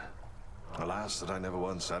mine. Alas, that I never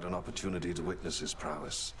once had an opportunity to witness his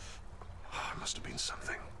prowess. Oh, it must have been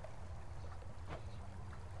something.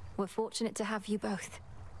 We're fortunate to have you both.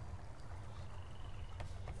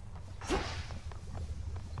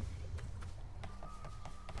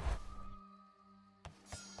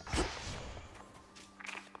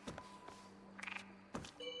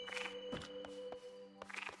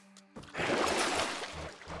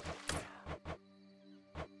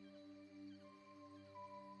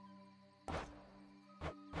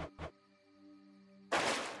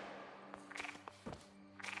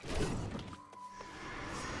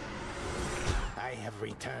 I have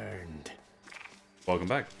returned. Welcome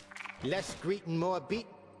back. Less greeting, more beat.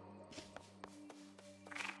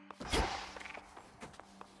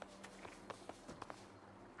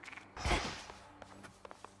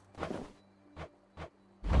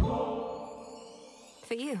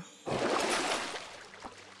 For you.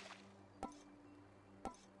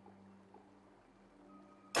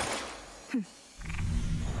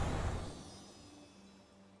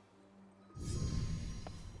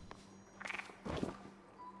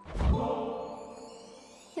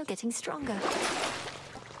 You're getting stronger.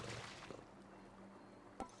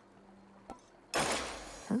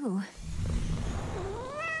 Ooh.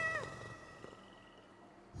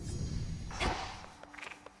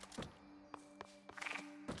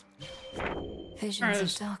 Visions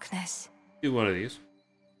of darkness. Do one of these.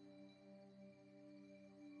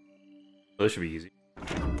 Well, this should be easy.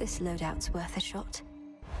 This loadout's worth a shot.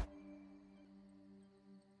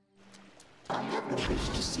 I have no wish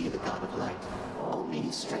to see the god of light, only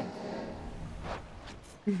his strength.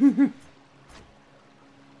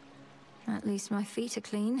 At least my feet are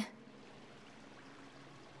clean.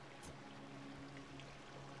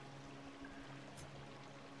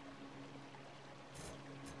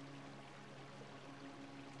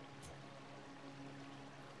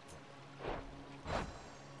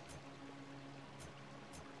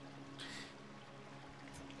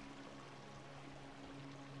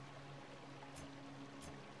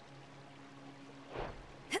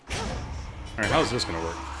 Alright, how's this gonna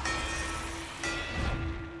work?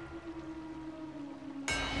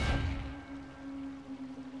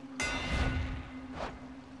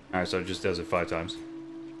 Alright, so it just does it 5 times.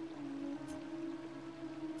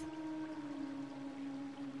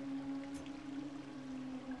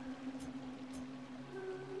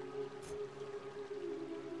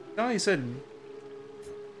 Oh, he said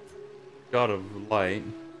God of Light.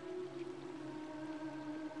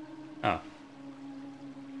 Oh.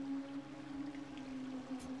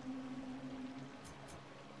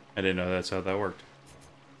 I didn't know that's how that worked.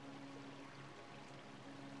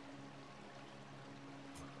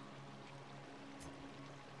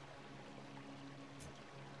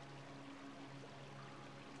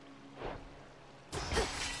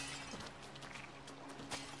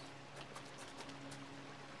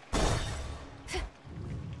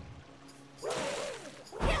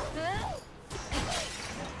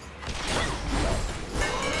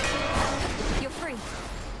 You're free.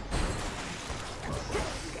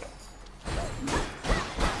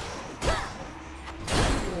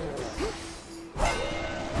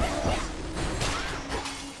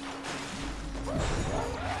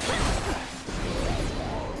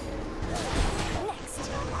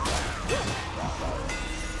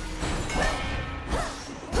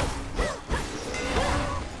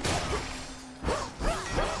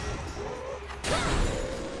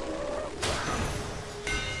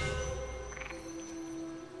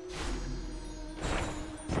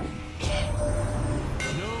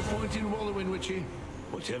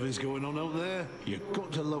 Whatever's going on out there, you've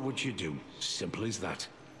got to love what you do. Simple as that.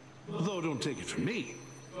 Though don't take it from me.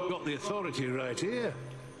 Got the authority right here.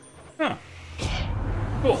 Huh.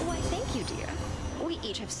 Cool. Why, thank you, dear. We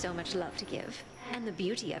each have so much love to give. And the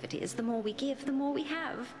beauty of it is, the more we give, the more we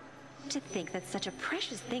have. To think that such a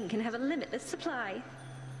precious thing can have a limitless supply.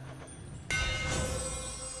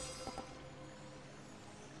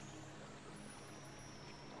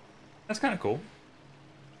 That's kind of cool.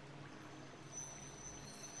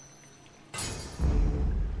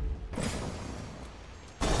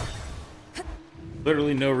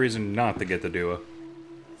 Literally no reason not to get the duo.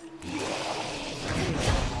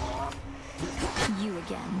 You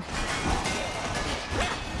again.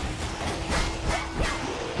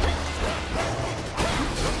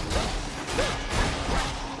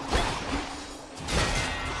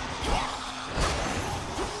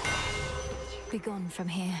 Begone from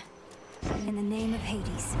here. In the name of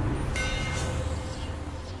Hades.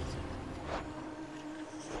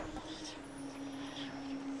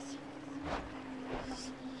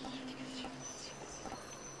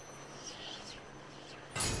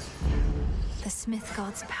 The Smith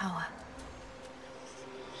God's power.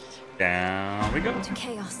 Down we go. To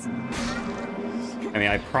chaos. I mean,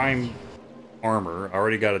 I primed armor, I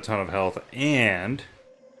already got a ton of health, and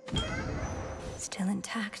Still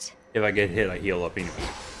intact. if I get hit, I heal up anyway.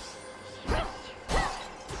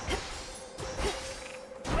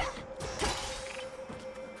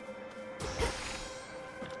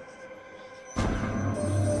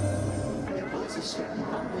 There was a certain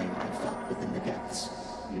rumbling I felt within the depths.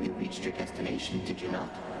 You reached your destination, did you not?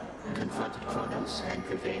 Confronted Kronos and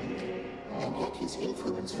prevailed, and yet his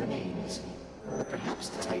influence remains. But perhaps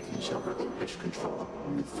the Titan shall relinquish control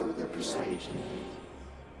with further persuasion.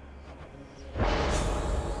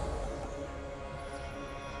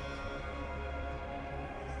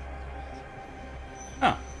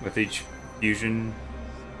 Huh, with each fusion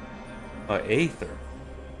aether.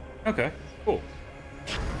 Okay, cool.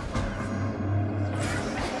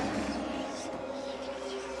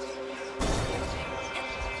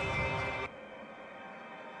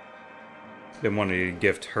 Been wanting to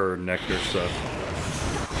gift her nectar stuff.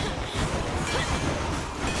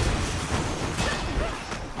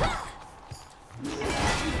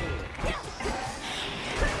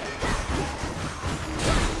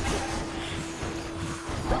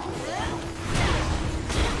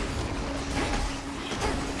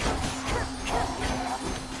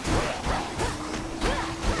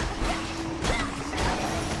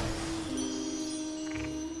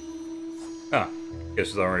 Ah, guess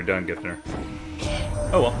it's already done gifting her.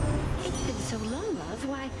 Oh well. It's been so long, love.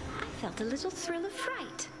 Why, I felt a little thrill of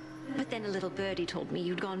fright. But then a little birdie told me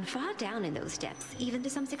you'd gone far down in those depths, even to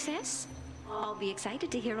some success. I'll be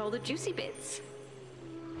excited to hear all the juicy bits.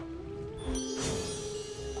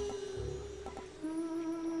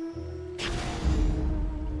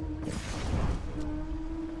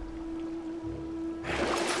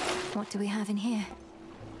 What do we have in here?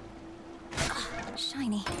 Ah,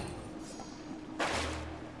 shiny.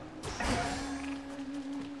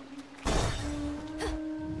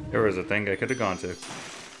 There was a thing I could have gone to.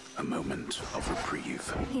 A moment of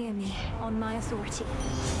reprieve. Hear me, on my authority.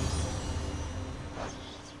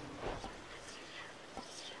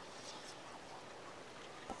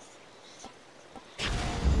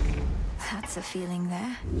 That's a feeling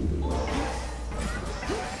there.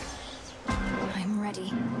 I'm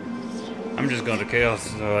ready. I'm just going to chaos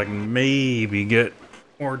so I can maybe get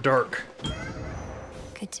more dark.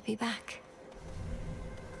 Good to be back.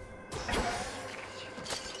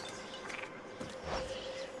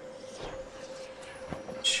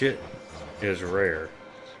 Shit is rare.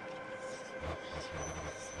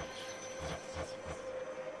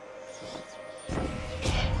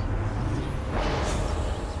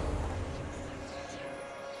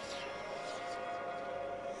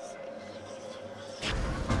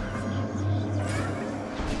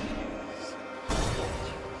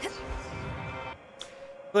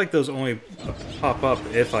 I feel like those only pop up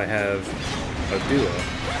if I have a duo.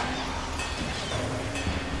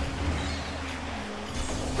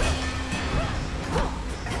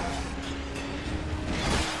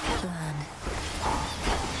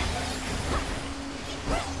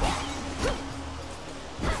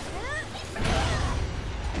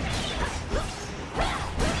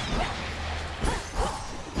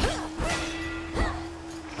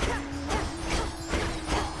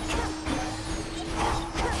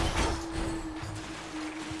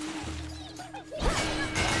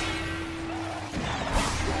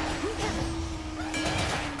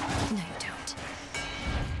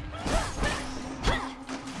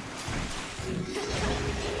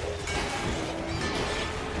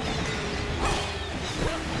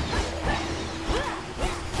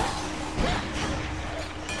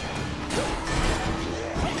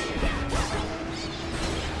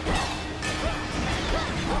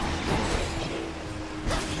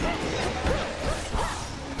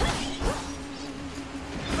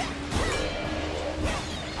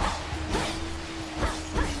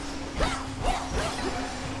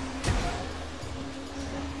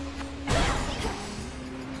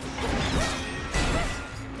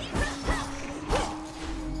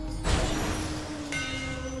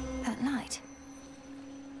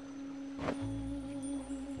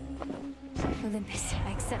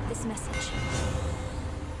 accept this message.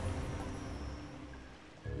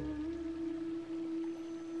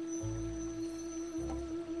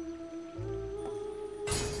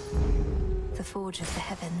 The Forge of the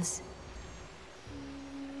Heavens.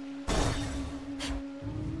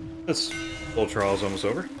 This whole trial's almost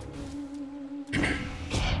over.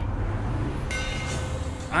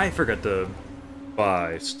 I forgot to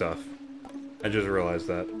buy stuff. I just realized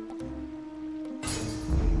that.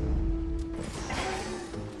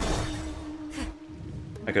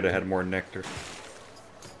 I could have had more nectar.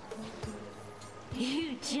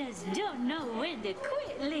 You just don't know when to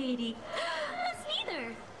quit, lady. Us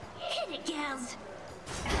neither. Hit it, gals.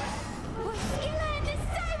 We're skilling the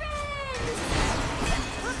sirens!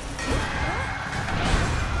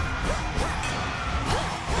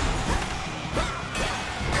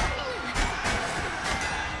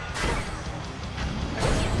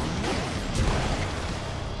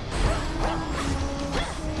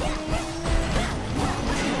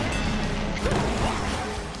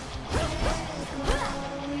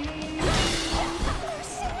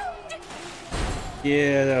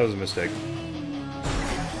 Yeah, that was a mistake.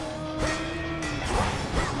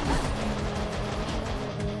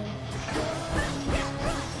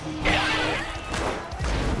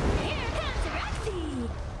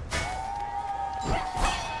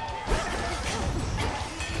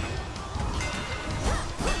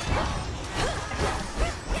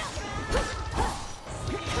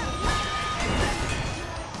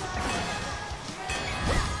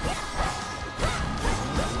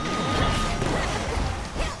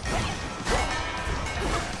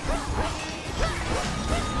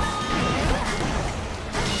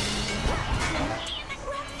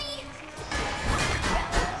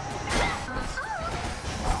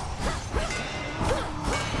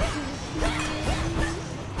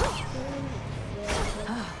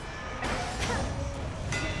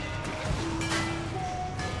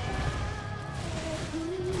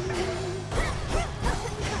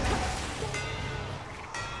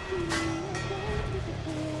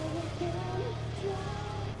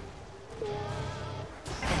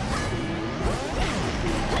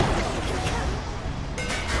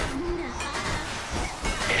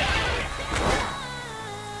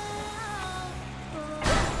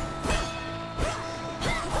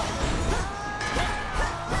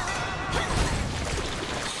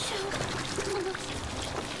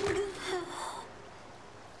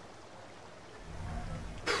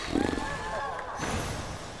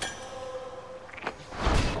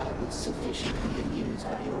 Sufficiently amused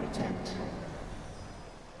by your attempt.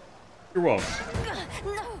 You're welcome.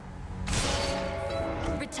 No!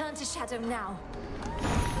 Return to Shadow now.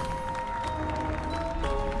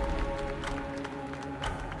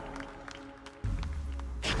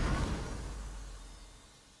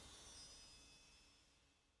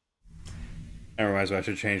 That reminds me, I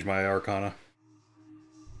should change my Arcana.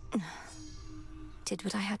 Did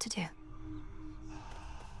what I had to do.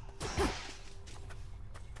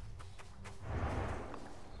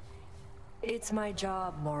 It's my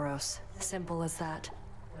job, Moros. Simple as that.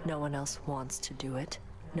 No one else wants to do it.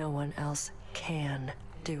 No one else can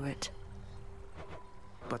do it.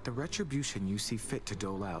 But the retribution you see fit to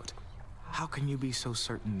dole out, how can you be so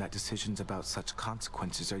certain that decisions about such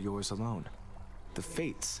consequences are yours alone? The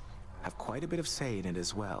Fates have quite a bit of say in it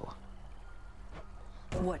as well.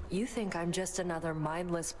 What, you think I'm just another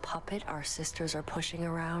mindless puppet our sisters are pushing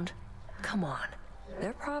around? Come on.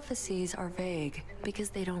 Their prophecies are vague because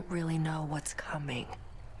they don't really know what's coming.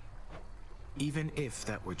 Even if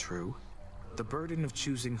that were true, the burden of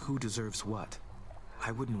choosing who deserves what,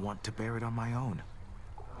 I wouldn't want to bear it on my own.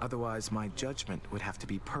 Otherwise, my judgment would have to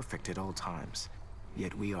be perfect at all times.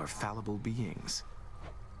 Yet we are fallible beings.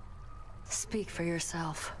 Speak for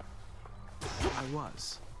yourself. I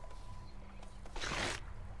was.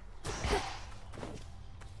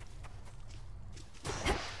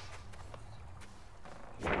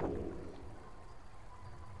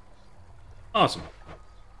 Awesome.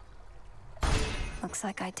 Looks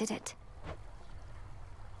like I did it.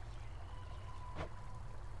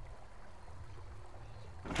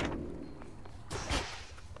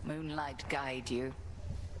 Moonlight guide you.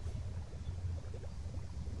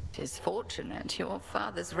 'Tis fortunate your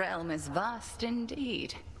father's realm is vast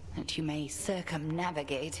indeed, that you may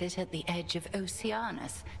circumnavigate it at the edge of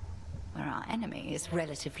Oceanus, where our enemy is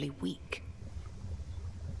relatively weak.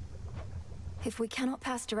 If we cannot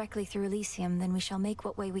pass directly through Elysium, then we shall make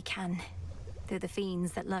what way we can. Though the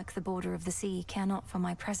fiends that lurk the border of the sea care not for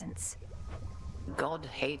my presence.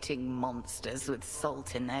 God-hating monsters with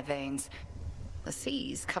salt in their veins. The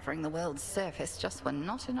seas covering the world's surface just were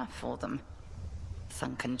not enough for them.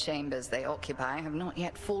 Sunken chambers they occupy have not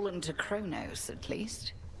yet fallen to Kronos, at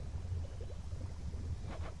least.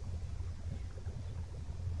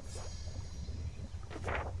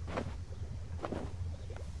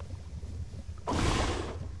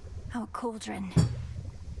 Our cauldron.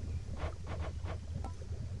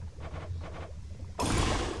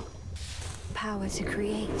 Power to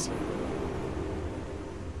create.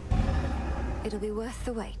 It'll be worth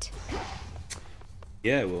the wait.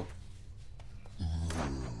 Yeah, it will.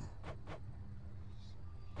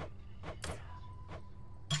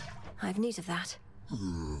 I've need of that.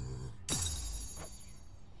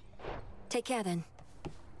 Take care then.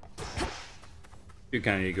 You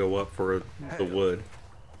kind of need to go up for the wood.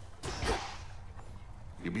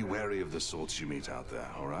 You be wary of the sorts you meet out there,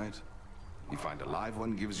 all right? You find a live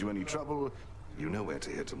one gives you any trouble, you know where to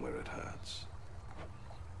hit them where it hurts.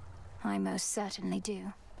 I most certainly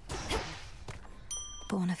do.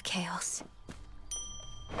 Born of chaos.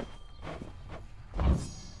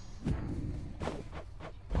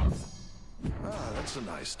 Ah, that's a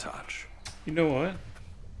nice touch. You know what?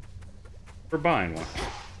 We're buying one.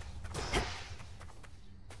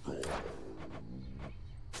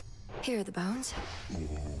 Here are the bones.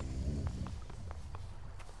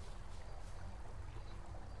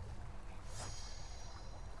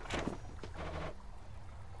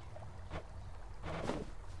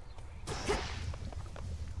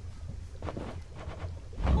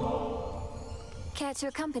 Care to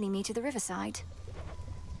accompany me to the riverside?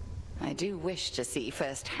 I do wish to see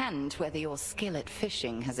firsthand whether your skill at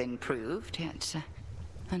fishing has improved, yet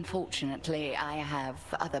unfortunately I have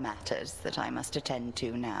other matters that I must attend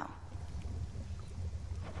to now.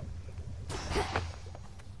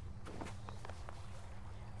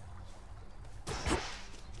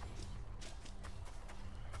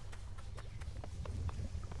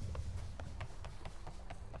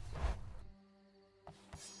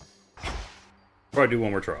 Probably do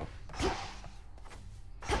one more trial.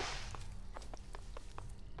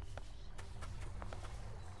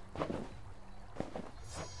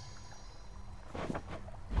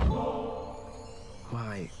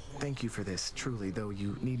 Why, thank you for this, truly, though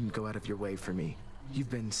you needn't go out of your way for me.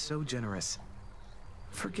 You've been so generous.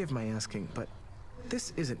 Forgive my asking, but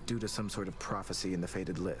this isn't due to some sort of prophecy in the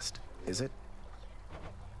fated list, is it?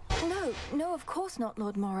 No, of course not,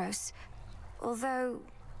 Lord Moros. Although,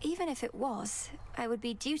 even if it was, I would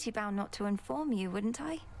be duty-bound not to inform you, wouldn't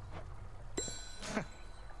I?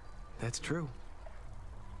 That's true.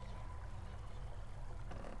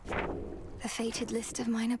 The fated list of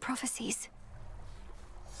minor prophecies.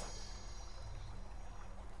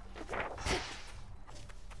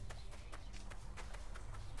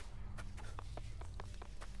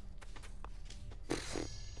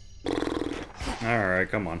 Alright,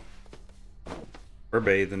 come on. We're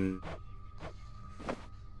bathing.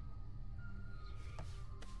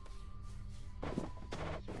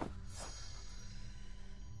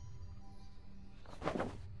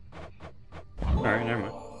 Alright, never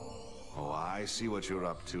mind. Oh, I see what you're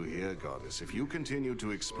up to here, Goddess. If you continue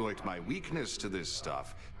to exploit my weakness to this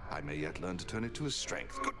stuff, I may yet learn to turn it to a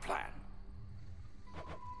strength. Good plan.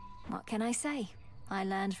 What can I say? I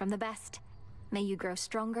learned from the best. May you grow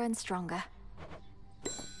stronger and stronger.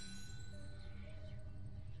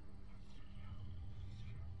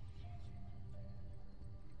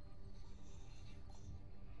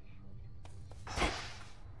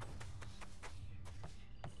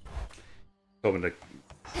 Hoping to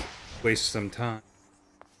waste some time.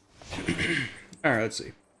 Alright, let's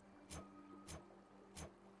see.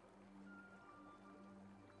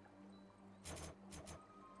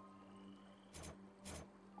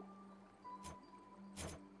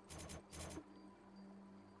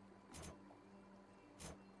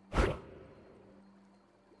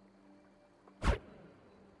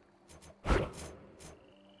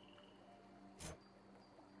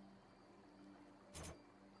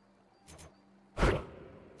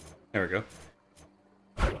 There we go.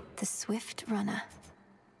 The Swift Runner.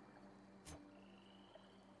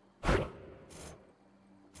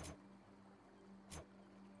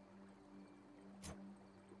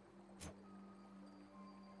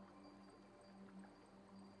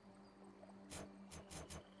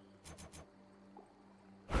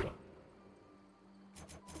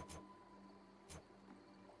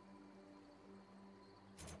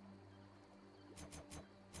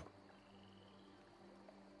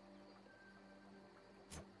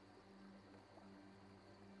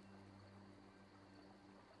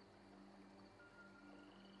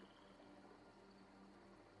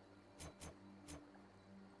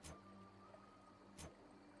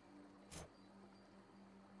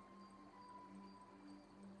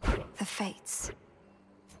 The Fates.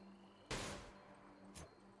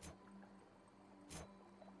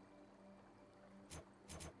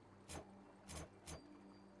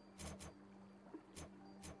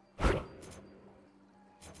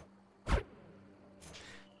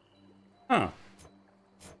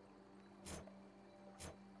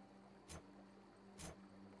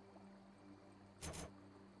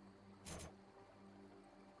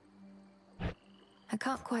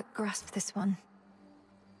 can't quite grasp this one.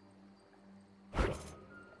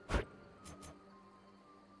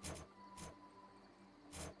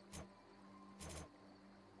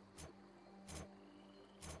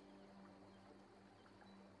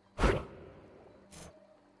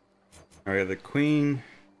 Alright, the queen,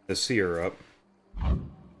 the seer up.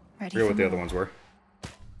 I forget what the other ones were.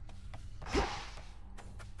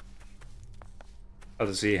 I'll have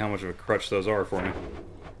to see how much of a crutch those are for me.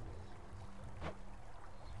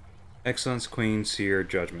 Excellence, queen, seer,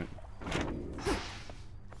 judgment.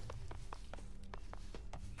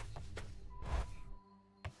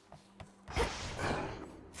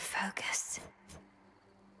 Focus.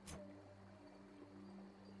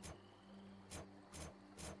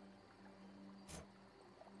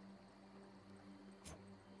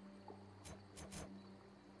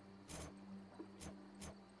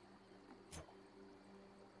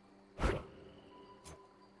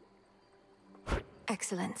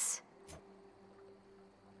 Excellence.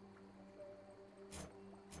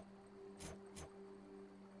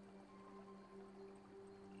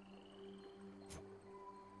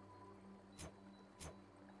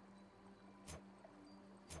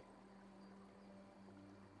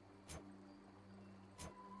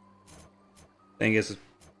 Thing is,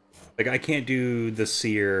 like, I can't do the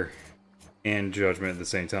seer and judgment at the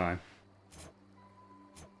same time.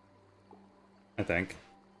 I think.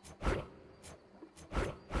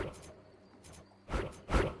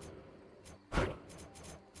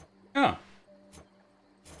 Oh.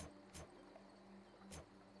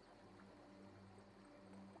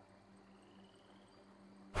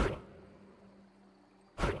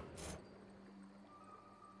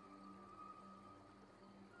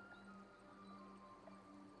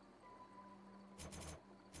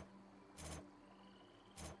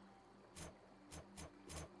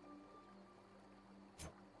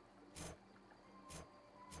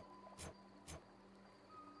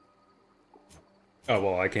 Oh,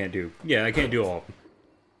 well, I can't do... Yeah, I can't do all of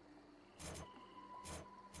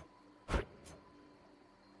them.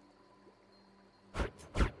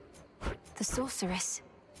 The sorceress.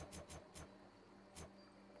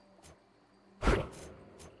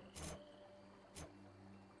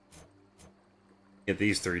 Get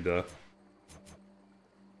these three done.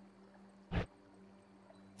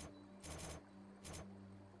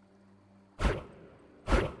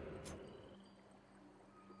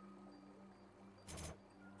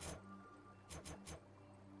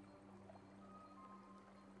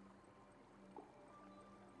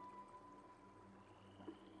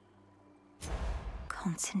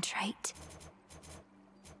 Concentrate.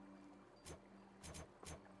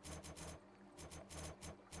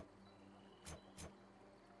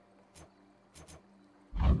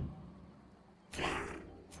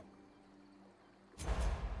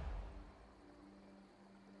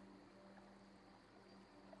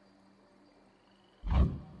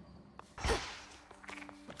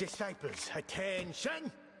 Disciples,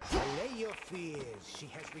 attention! Allay your fears. She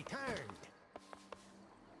has returned.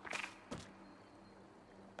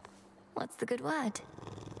 What's the good word?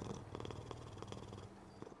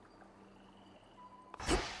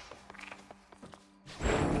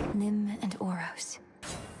 Nim and Oros.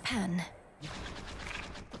 Pan.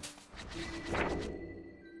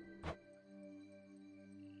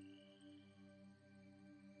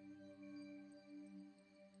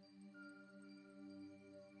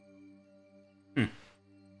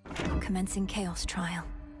 Commencing Chaos Trial.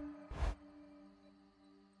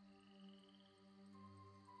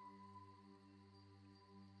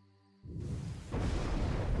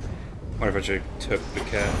 What if I should took the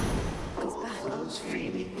cat? Flows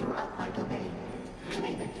freely throughout my domain.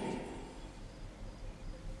 Claim it.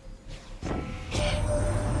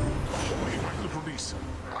 My little niece,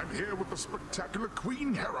 I'm here with the spectacular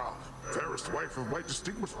Queen Hera, fairest wife of my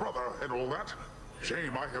distinguished brother, and all that.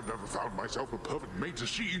 Shame I have never found myself a perfect mate as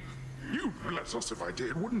she. You'd bless us if I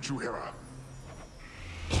did, wouldn't you, Hera?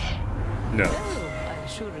 No. Oh, I'll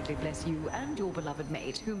assuredly bless you and your beloved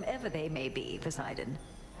mate, whomever they may be, Poseidon.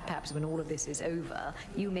 Perhaps when all of this is over,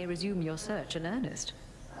 you may resume your search in earnest.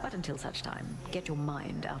 But until such time, get your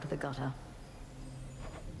mind out of the gutter.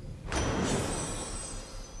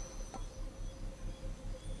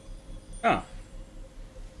 Oh.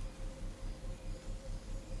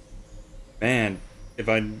 Man, if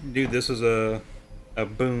I knew this was a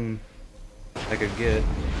boon I could get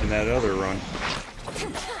in that other run.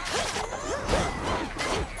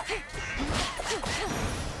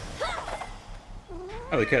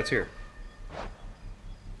 Oh, the cat's here.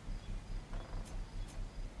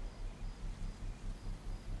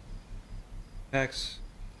 Attacks.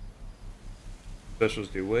 Specials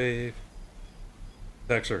do wave.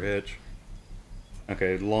 Attacks or hitch.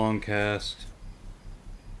 Okay, long cast.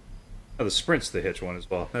 Oh, the sprint's the hitch one as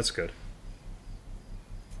well. That's good.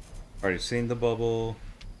 Already seen the bubble.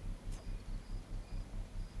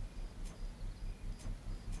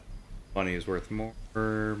 Money is worth more.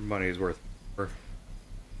 Money is worth more.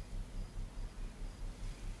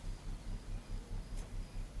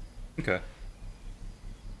 Okay.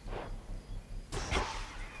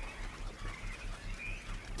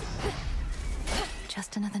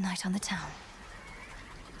 Just another night on the town.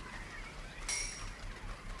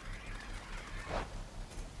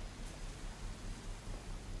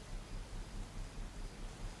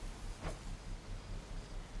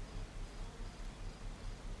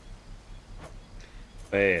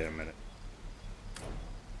 Wait a minute.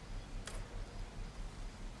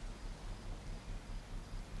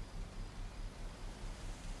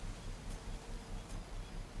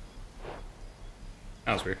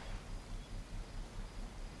 That was weird.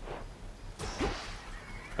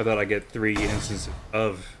 I thought I'd get 3 instances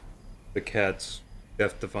of the cat's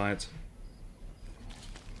death defiance.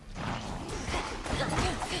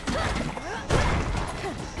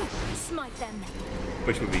 Smite them.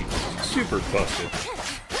 Which would be super busted.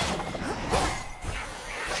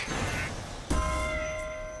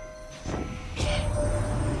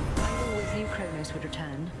 I always knew Kronos would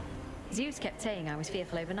return. Zeus kept saying I was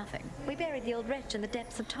fearful over nothing. We buried the old wretch in the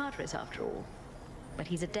depths of Tartarus after all. But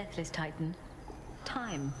he's a deathless titan.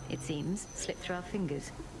 Time, it seems, slipped through our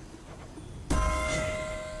fingers.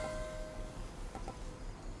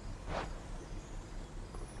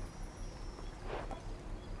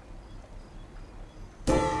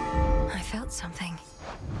 I felt something.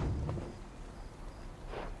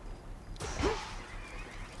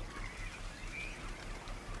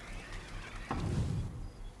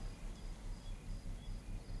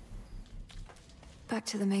 Back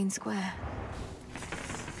to the main square.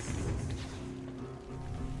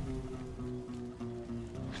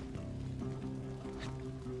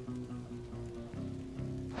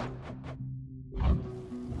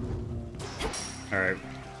 Alright.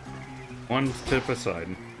 One to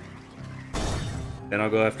Poseidon. Then I'll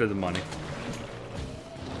go after the money.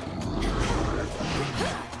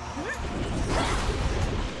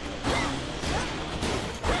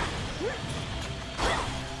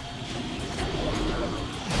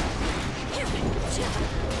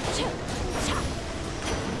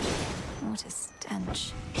 What a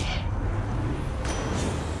stench.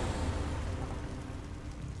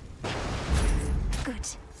 Good.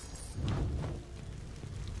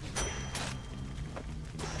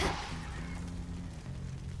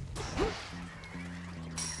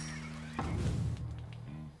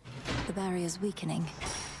 The barrier's weakening.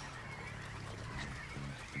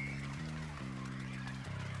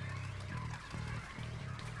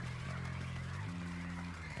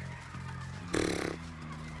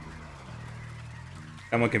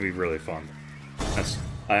 That one can be really fun. That's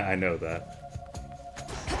I know that.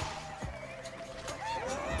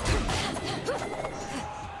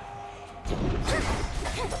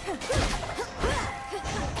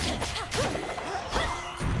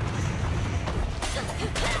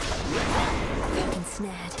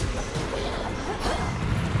 Ensnared.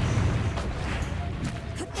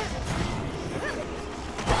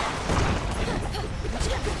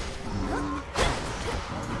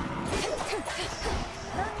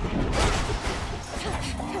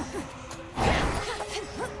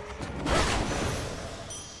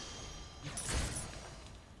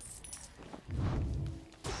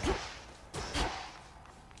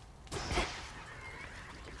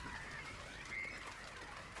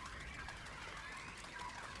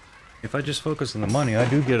 If I just focus on the money, I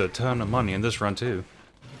do get a ton of money in this run too.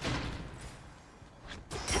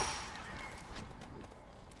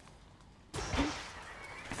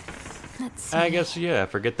 Let's see. I guess, yeah,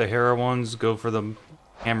 forget the Hera ones, go for the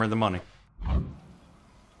hammer the money.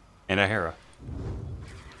 And a Hera.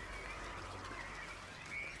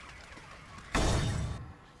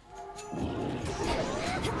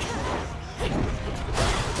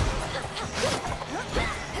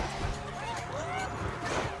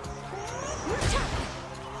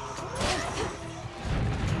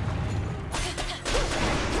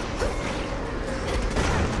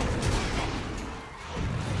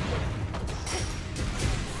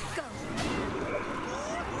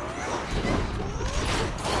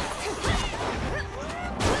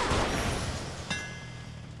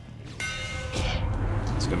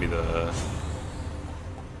 It's gonna be the...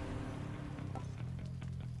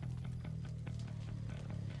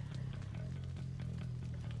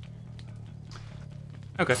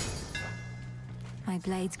 Okay. My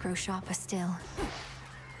blades grow sharper still.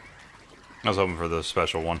 I was hoping for the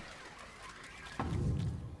special one.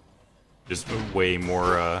 Just way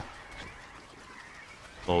more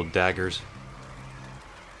little daggers.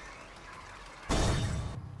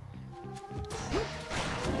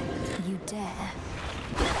 You dare.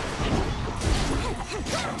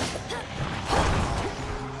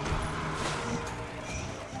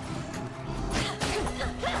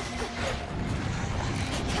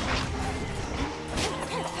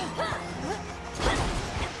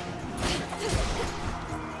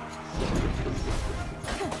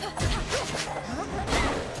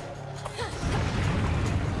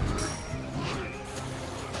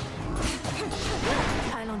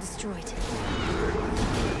 Pylon destroyed.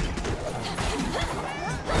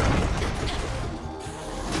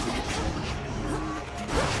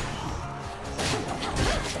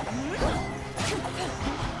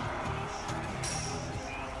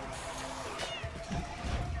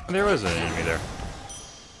 There was an enemy there.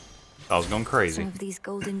 I was going crazy. Some of these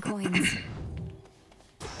golden coins.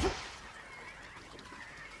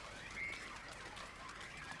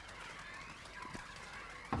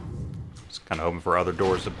 Just kind of hoping for other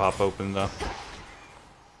doors to pop open though.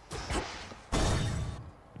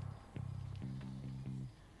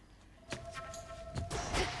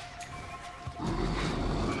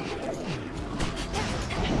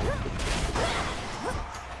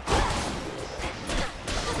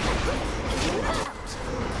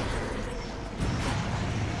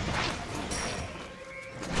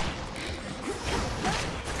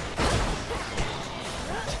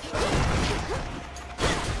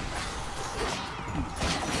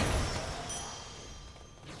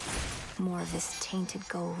 More of this tainted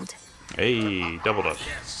gold. Hey, doubled up.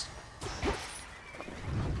 Yes.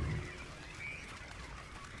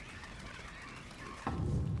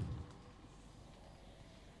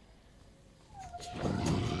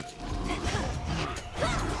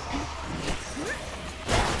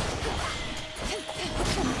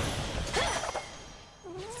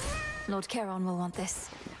 Lord Charon will want this.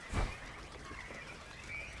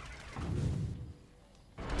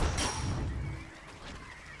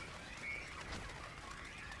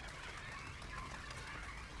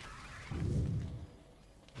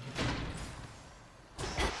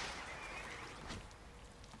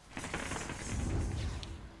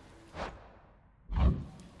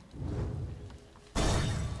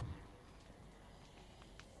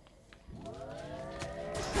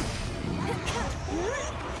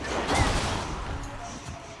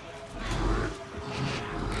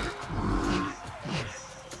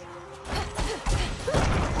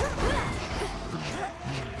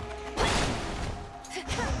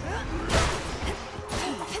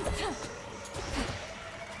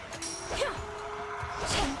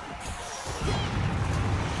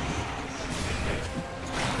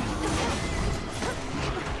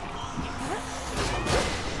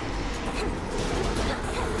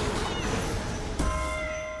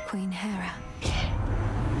 Queen Hera.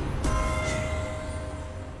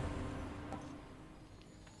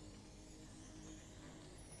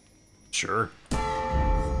 Sure.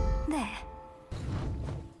 There.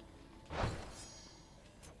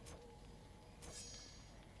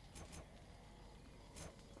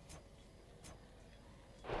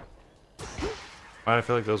 I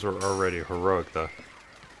feel like those were already heroic though.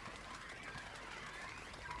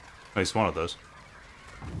 At least one of those.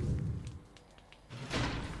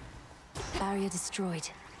 Barrier destroyed.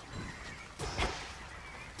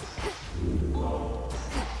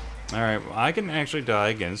 Alright, well, I can actually die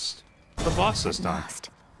against the boss this time.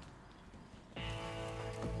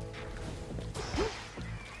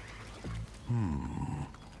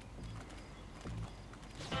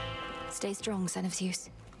 Stay strong, son of Zeus.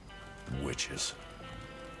 Witches.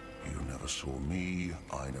 You never saw me,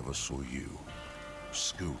 I never saw you.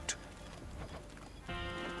 Scoot.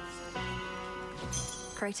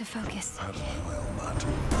 Greater focus. Wealth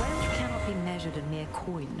cannot be measured in mere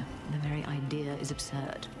coin. The very idea is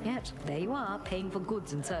absurd. Yet, there you are, paying for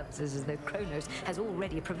goods and services as though Kronos has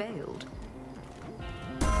already prevailed.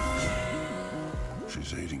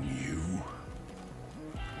 She's aiding you?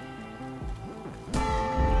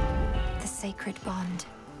 The sacred bond.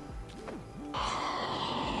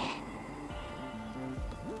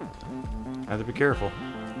 Have to be careful.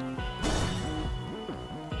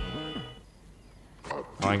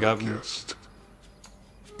 I got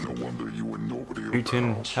No wonder you and nobody of the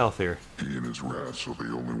Putin house. healthier. He and his rats are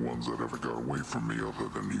the only ones that ever got away from me other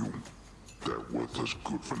than you. That worthless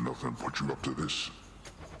good for nothing put you up to this.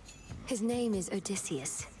 His name is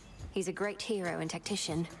Odysseus. He's a great hero and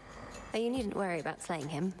tactician. Though you needn't worry about slaying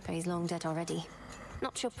him, for he's long dead already.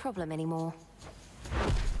 Not your problem anymore.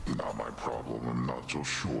 Not my problem, I'm not so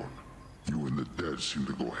sure. You and the dead seem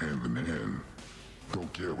to go hand in hand.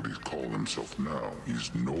 Don't care what he's calling himself now.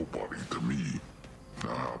 He's nobody to me.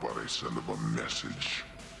 Now how about I send him a message?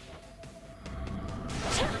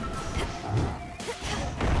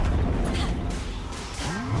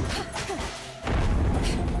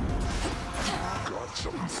 Got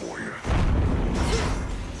something for you.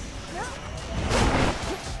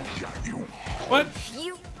 Got you. What?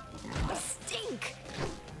 You stink.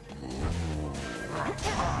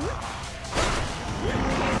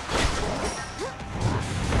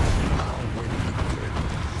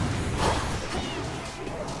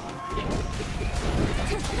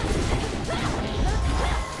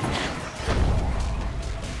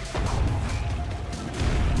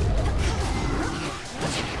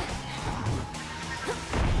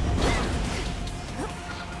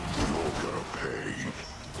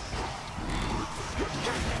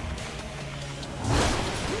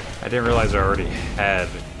 I didn't realize I already had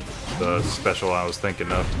the special I was thinking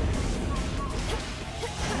of.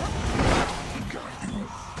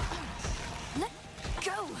 Let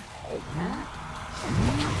go.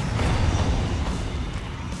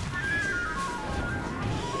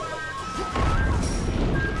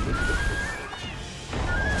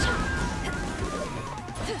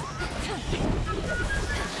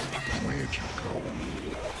 Where'd you go?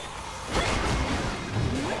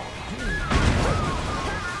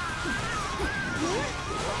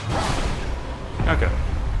 Okay.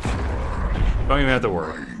 Don't even have to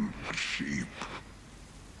worry. Sheep.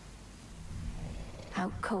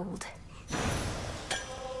 Out cold.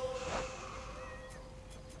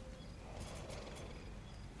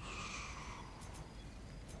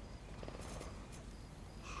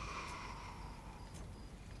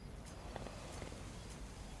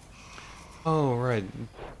 Oh, right.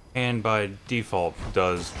 And by default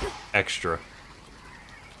does extra.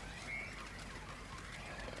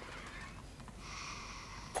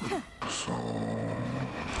 So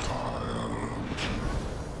tired.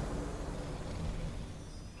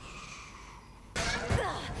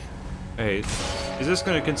 Hey, is this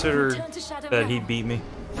going to consider that he beat me?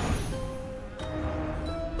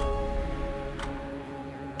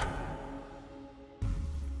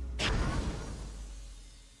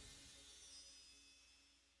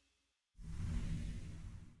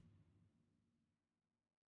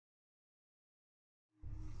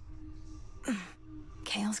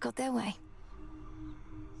 Chaos got their way.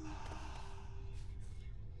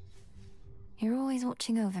 You're always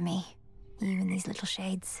watching over me, you and these little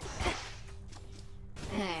shades.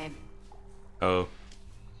 Hey. Oh.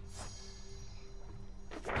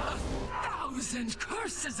 1,000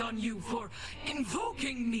 curses on you for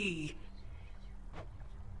invoking me!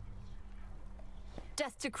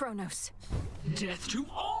 Death to Kronos. Death to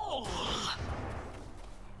all!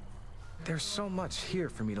 There's so much here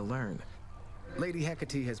for me to learn. Lady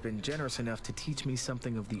Hecate has been generous enough to teach me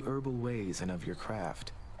something of the herbal ways and of your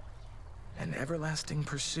craft. An everlasting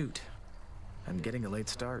pursuit. I'm getting a late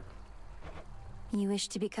start. You wish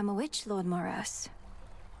to become a witch, Lord Moros?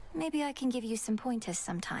 Maybe I can give you some pointers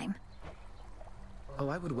sometime. Oh,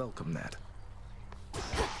 I would welcome that.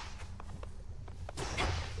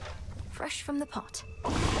 Fresh from the pot.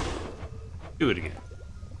 Do it again.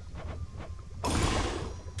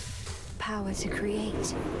 Power to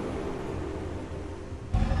create.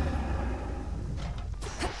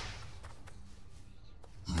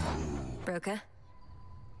 Broker.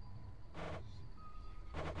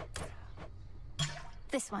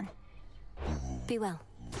 This one. Be well.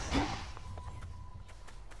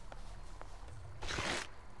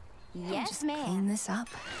 Yes, ma'am. Clean this up.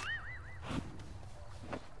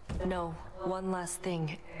 No, one last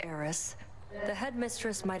thing, Eris. The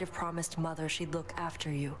headmistress might have promised Mother she'd look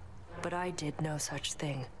after you, but I did no such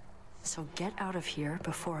thing. So get out of here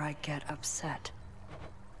before I get upset.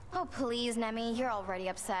 Oh, please, Nemi, you're already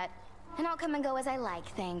upset. And I'll come and go as I like,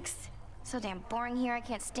 thanks. So damn boring here, I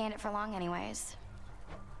can't stand it for long anyways.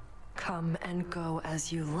 Come and go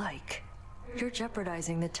as you like. You're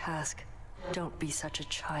jeopardizing the task. Don't be such a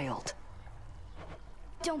child.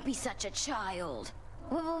 Don't be such a child.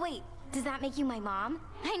 Wait, does that make you my mom?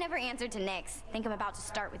 I never answered to Nyx. Think I'm about to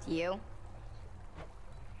start with you.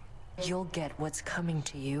 You'll get what's coming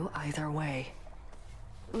to you either way.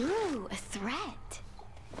 Ooh, a threat.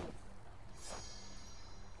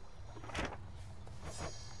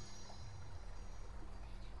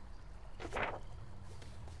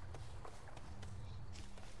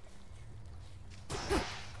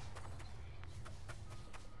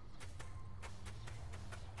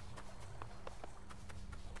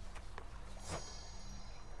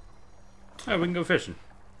 Oh, we can go fishing.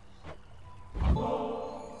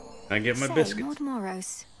 I get my biscuits. Lord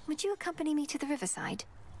Moros, would you accompany me to the riverside?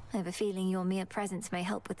 I have a feeling your mere presence may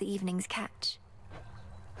help with the evening's catch.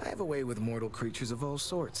 I have a way with mortal creatures of all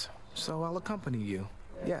sorts, so I'll accompany you.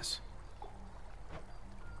 Yes.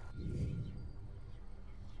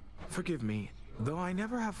 Forgive me, though I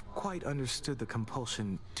never have quite understood the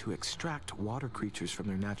compulsion to extract water creatures from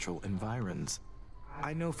their natural environs.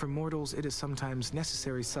 I know for mortals it is sometimes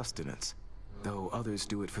necessary sustenance, though others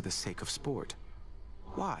do it for the sake of sport.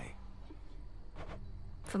 Why?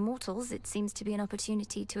 For mortals, it seems to be an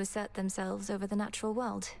opportunity to assert themselves over the natural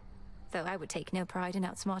world. Though I would take no pride in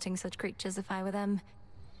outsmarting such creatures if I were them.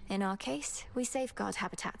 In our case, we safeguard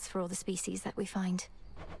habitats for all the species that we find.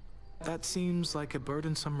 That seems like a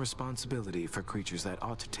burdensome responsibility for creatures that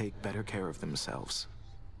ought to take better care of themselves.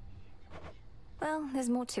 Well, there's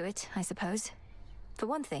more to it, I suppose. For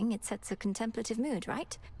one thing, it sets a contemplative mood,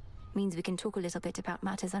 right? Means we can talk a little bit about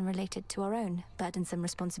matters unrelated to our own burdensome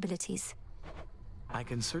responsibilities. I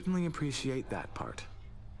can certainly appreciate that part.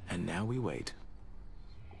 And now we wait.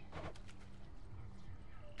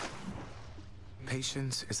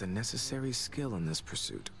 Patience is a necessary skill in this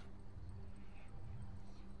pursuit.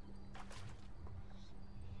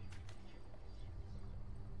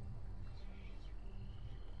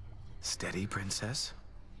 Steady, princess.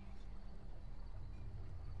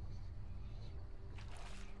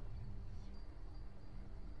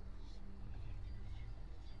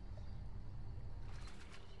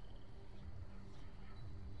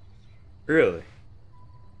 Really?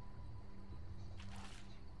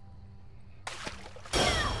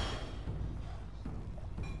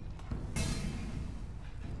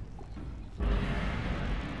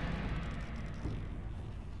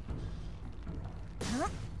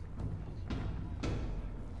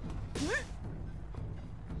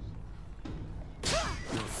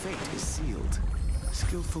 Your fate is sealed,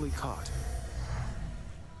 skillfully caught.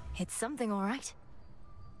 It's something, all right.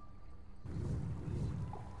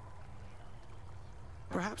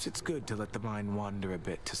 Perhaps it's good to let the mind wander a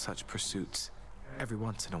bit to such pursuits, every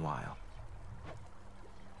once in a while.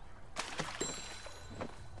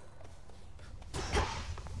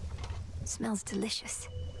 Smells delicious.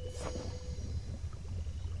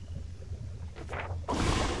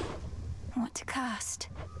 What to cast?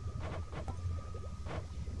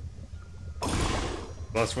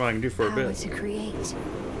 That's what I can do for a Power bit. to create.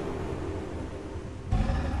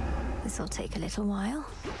 This'll take a little while.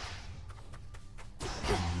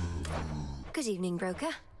 Good evening, broker.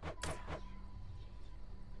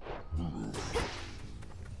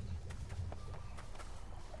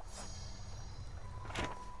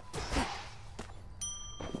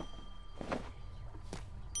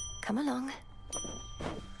 Come along.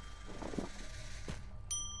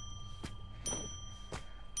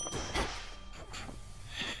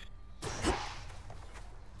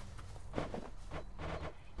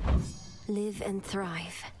 Live and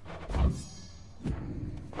thrive.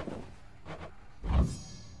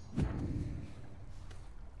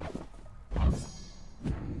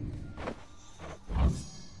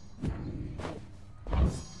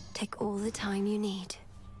 Take all the time you need.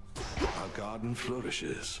 Our garden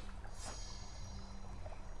flourishes.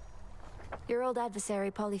 Your old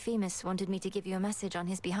adversary Polyphemus wanted me to give you a message on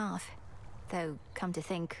his behalf. Though, come to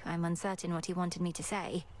think, I'm uncertain what he wanted me to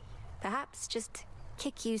say. Perhaps just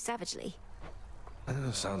kick you savagely.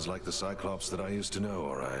 Sounds like the Cyclops that I used to know,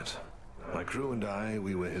 all right. My crew and I,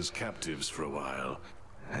 we were his captives for a while,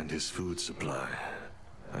 and his food supply.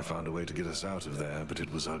 I found a way to get us out of there, but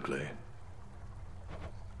it was ugly.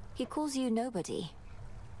 He calls you Nobody.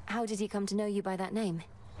 How did he come to know you by that name?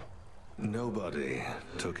 Nobody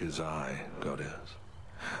took his eye, Goddess.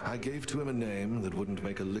 I gave to him a name that wouldn't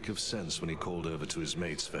make a lick of sense when he called over to his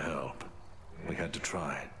mates for help. We had to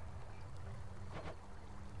try.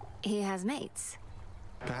 He has mates.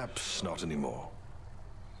 Perhaps not anymore.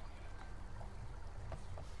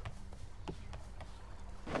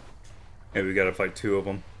 Hey, we gotta fight two of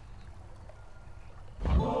them.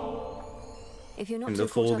 If you're not In too the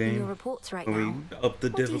full caught up in game, your reports right when we now, up the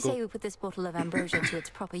what do you difficult- say we put this bottle of ambrosia to its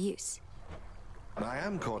proper use? I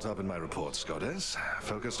am caught up in my reports, Goddess.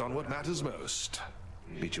 Focused on what matters most.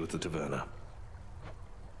 Meet you at the taverna.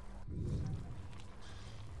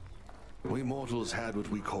 We mortals had what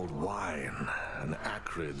we called wine, an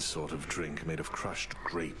acrid sort of drink made of crushed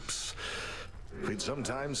grapes. We'd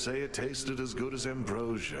sometimes say it tasted as good as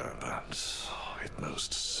ambrosia, but it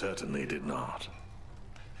most certainly did not.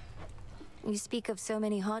 You speak of so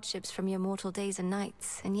many hardships from your mortal days and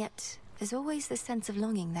nights, and yet there's always the sense of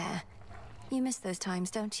longing there. You miss those times,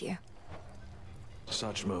 don't you?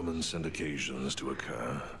 Such moments and occasions do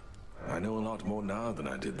occur. I know a lot more now than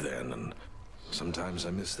I did then, and sometimes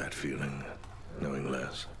I miss that feeling, knowing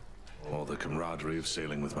less. or the camaraderie of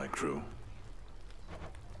sailing with my crew.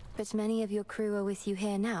 But many of your crew are with you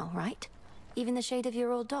here now, right? Even the shade of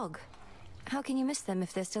your old dog. How can you miss them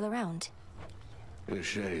if they're still around? We're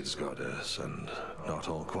shades, goddess, and not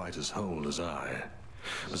all quite as whole as I.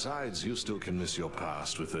 Besides, you still can miss your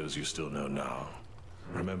past with those you still know now.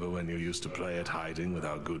 Remember when you used to play at hiding with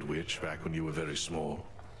our good witch back when you were very small?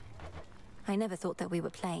 I never thought that we were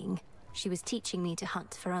playing. She was teaching me to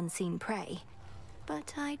hunt for unseen prey.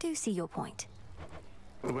 But I do see your point.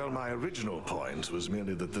 Well, my original point was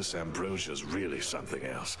merely that this ambrosia's really something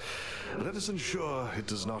else. Let us ensure it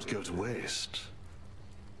does not go to waste.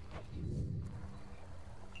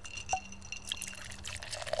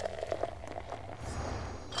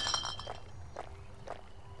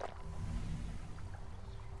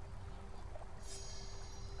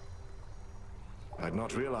 I'd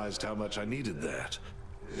not realized how much I needed that.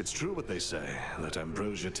 It's true what they say, that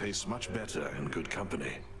ambrosia tastes much better in good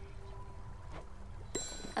company.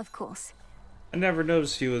 Of course. I never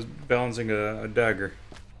noticed he was balancing a dagger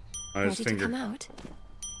on his Ready finger. to come out?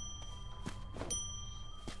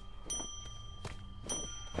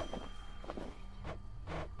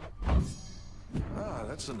 Ah,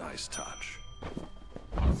 that's a nice touch.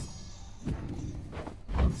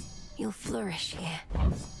 You'll flourish here.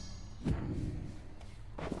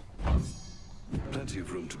 Plenty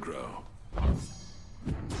of room to grow.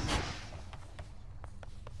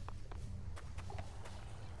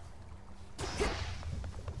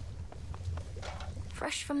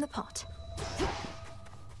 Fresh from the pot.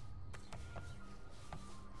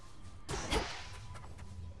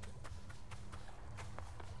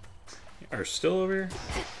 Are still over here?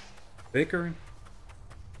 Bickering?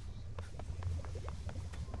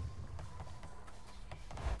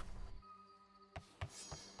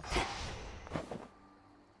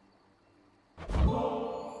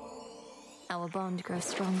 Our bond grows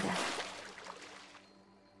stronger.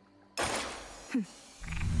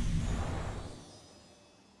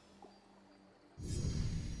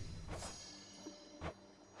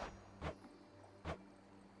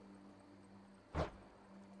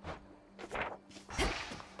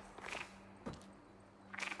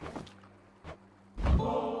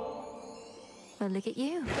 Well, look at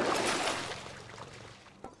you.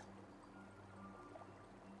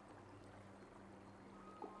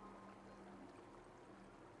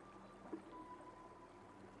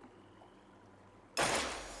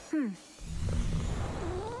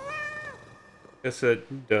 Guess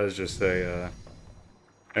it does just say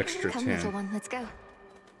extra Come, 10. little one, let's go.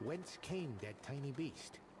 Whence came that tiny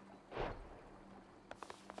beast?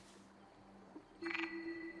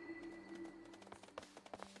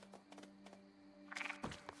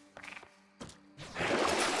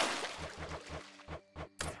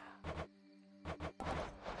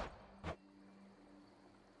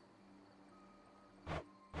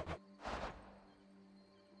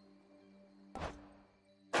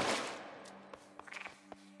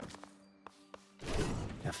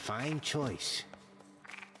 A fine choice.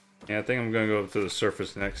 Yeah, I think I'm gonna go up to the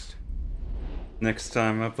surface next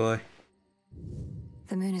time I play.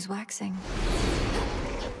 The moon is waxing.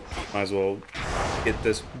 Might as well get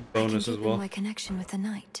this bonus as well. My connection with the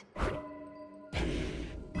night.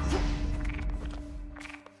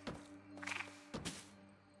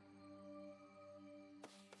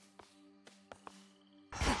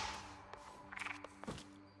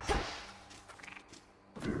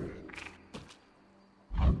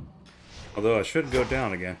 Although I should go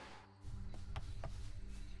down again.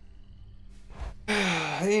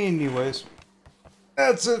 Anyways,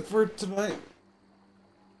 that's it for tonight.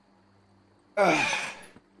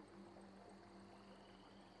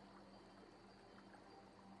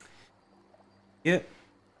 Yeah.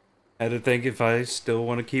 Had to think if I still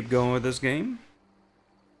want to keep going with this game.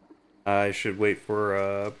 I should wait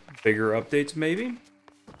for bigger updates maybe.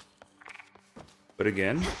 But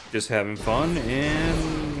again, just having fun,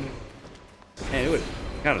 and it would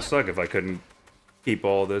kind of suck if I couldn't keep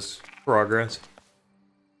all this progress.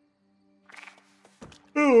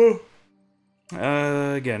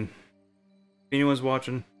 Again, if anyone's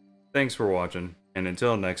watching, thanks for watching, and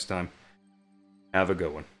until next time, have a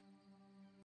good one.